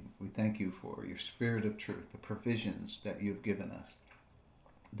studying. We thank you for your Spirit of truth, the provisions that you've given us,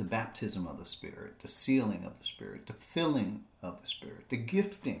 the baptism of the Spirit, the sealing of the Spirit, the filling of the Spirit, the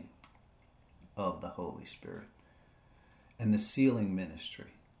gifting of the Holy Spirit, and the sealing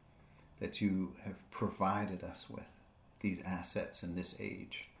ministry that you have provided us with, these assets in this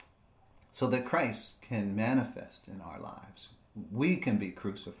age, so that Christ can manifest in our lives. We can be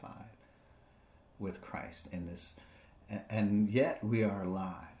crucified with Christ in this, and yet we are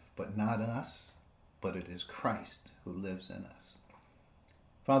alive, but not us, but it is Christ who lives in us.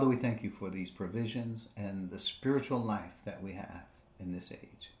 Father, we thank you for these provisions and the spiritual life that we have in this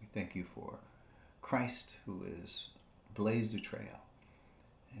age. We thank you for Christ, who is blazed the trail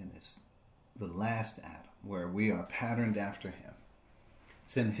and is the last Adam, where we are patterned after him.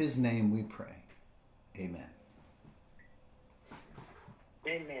 It's in his name we pray. Amen.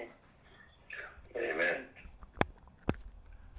 Amen. Amen.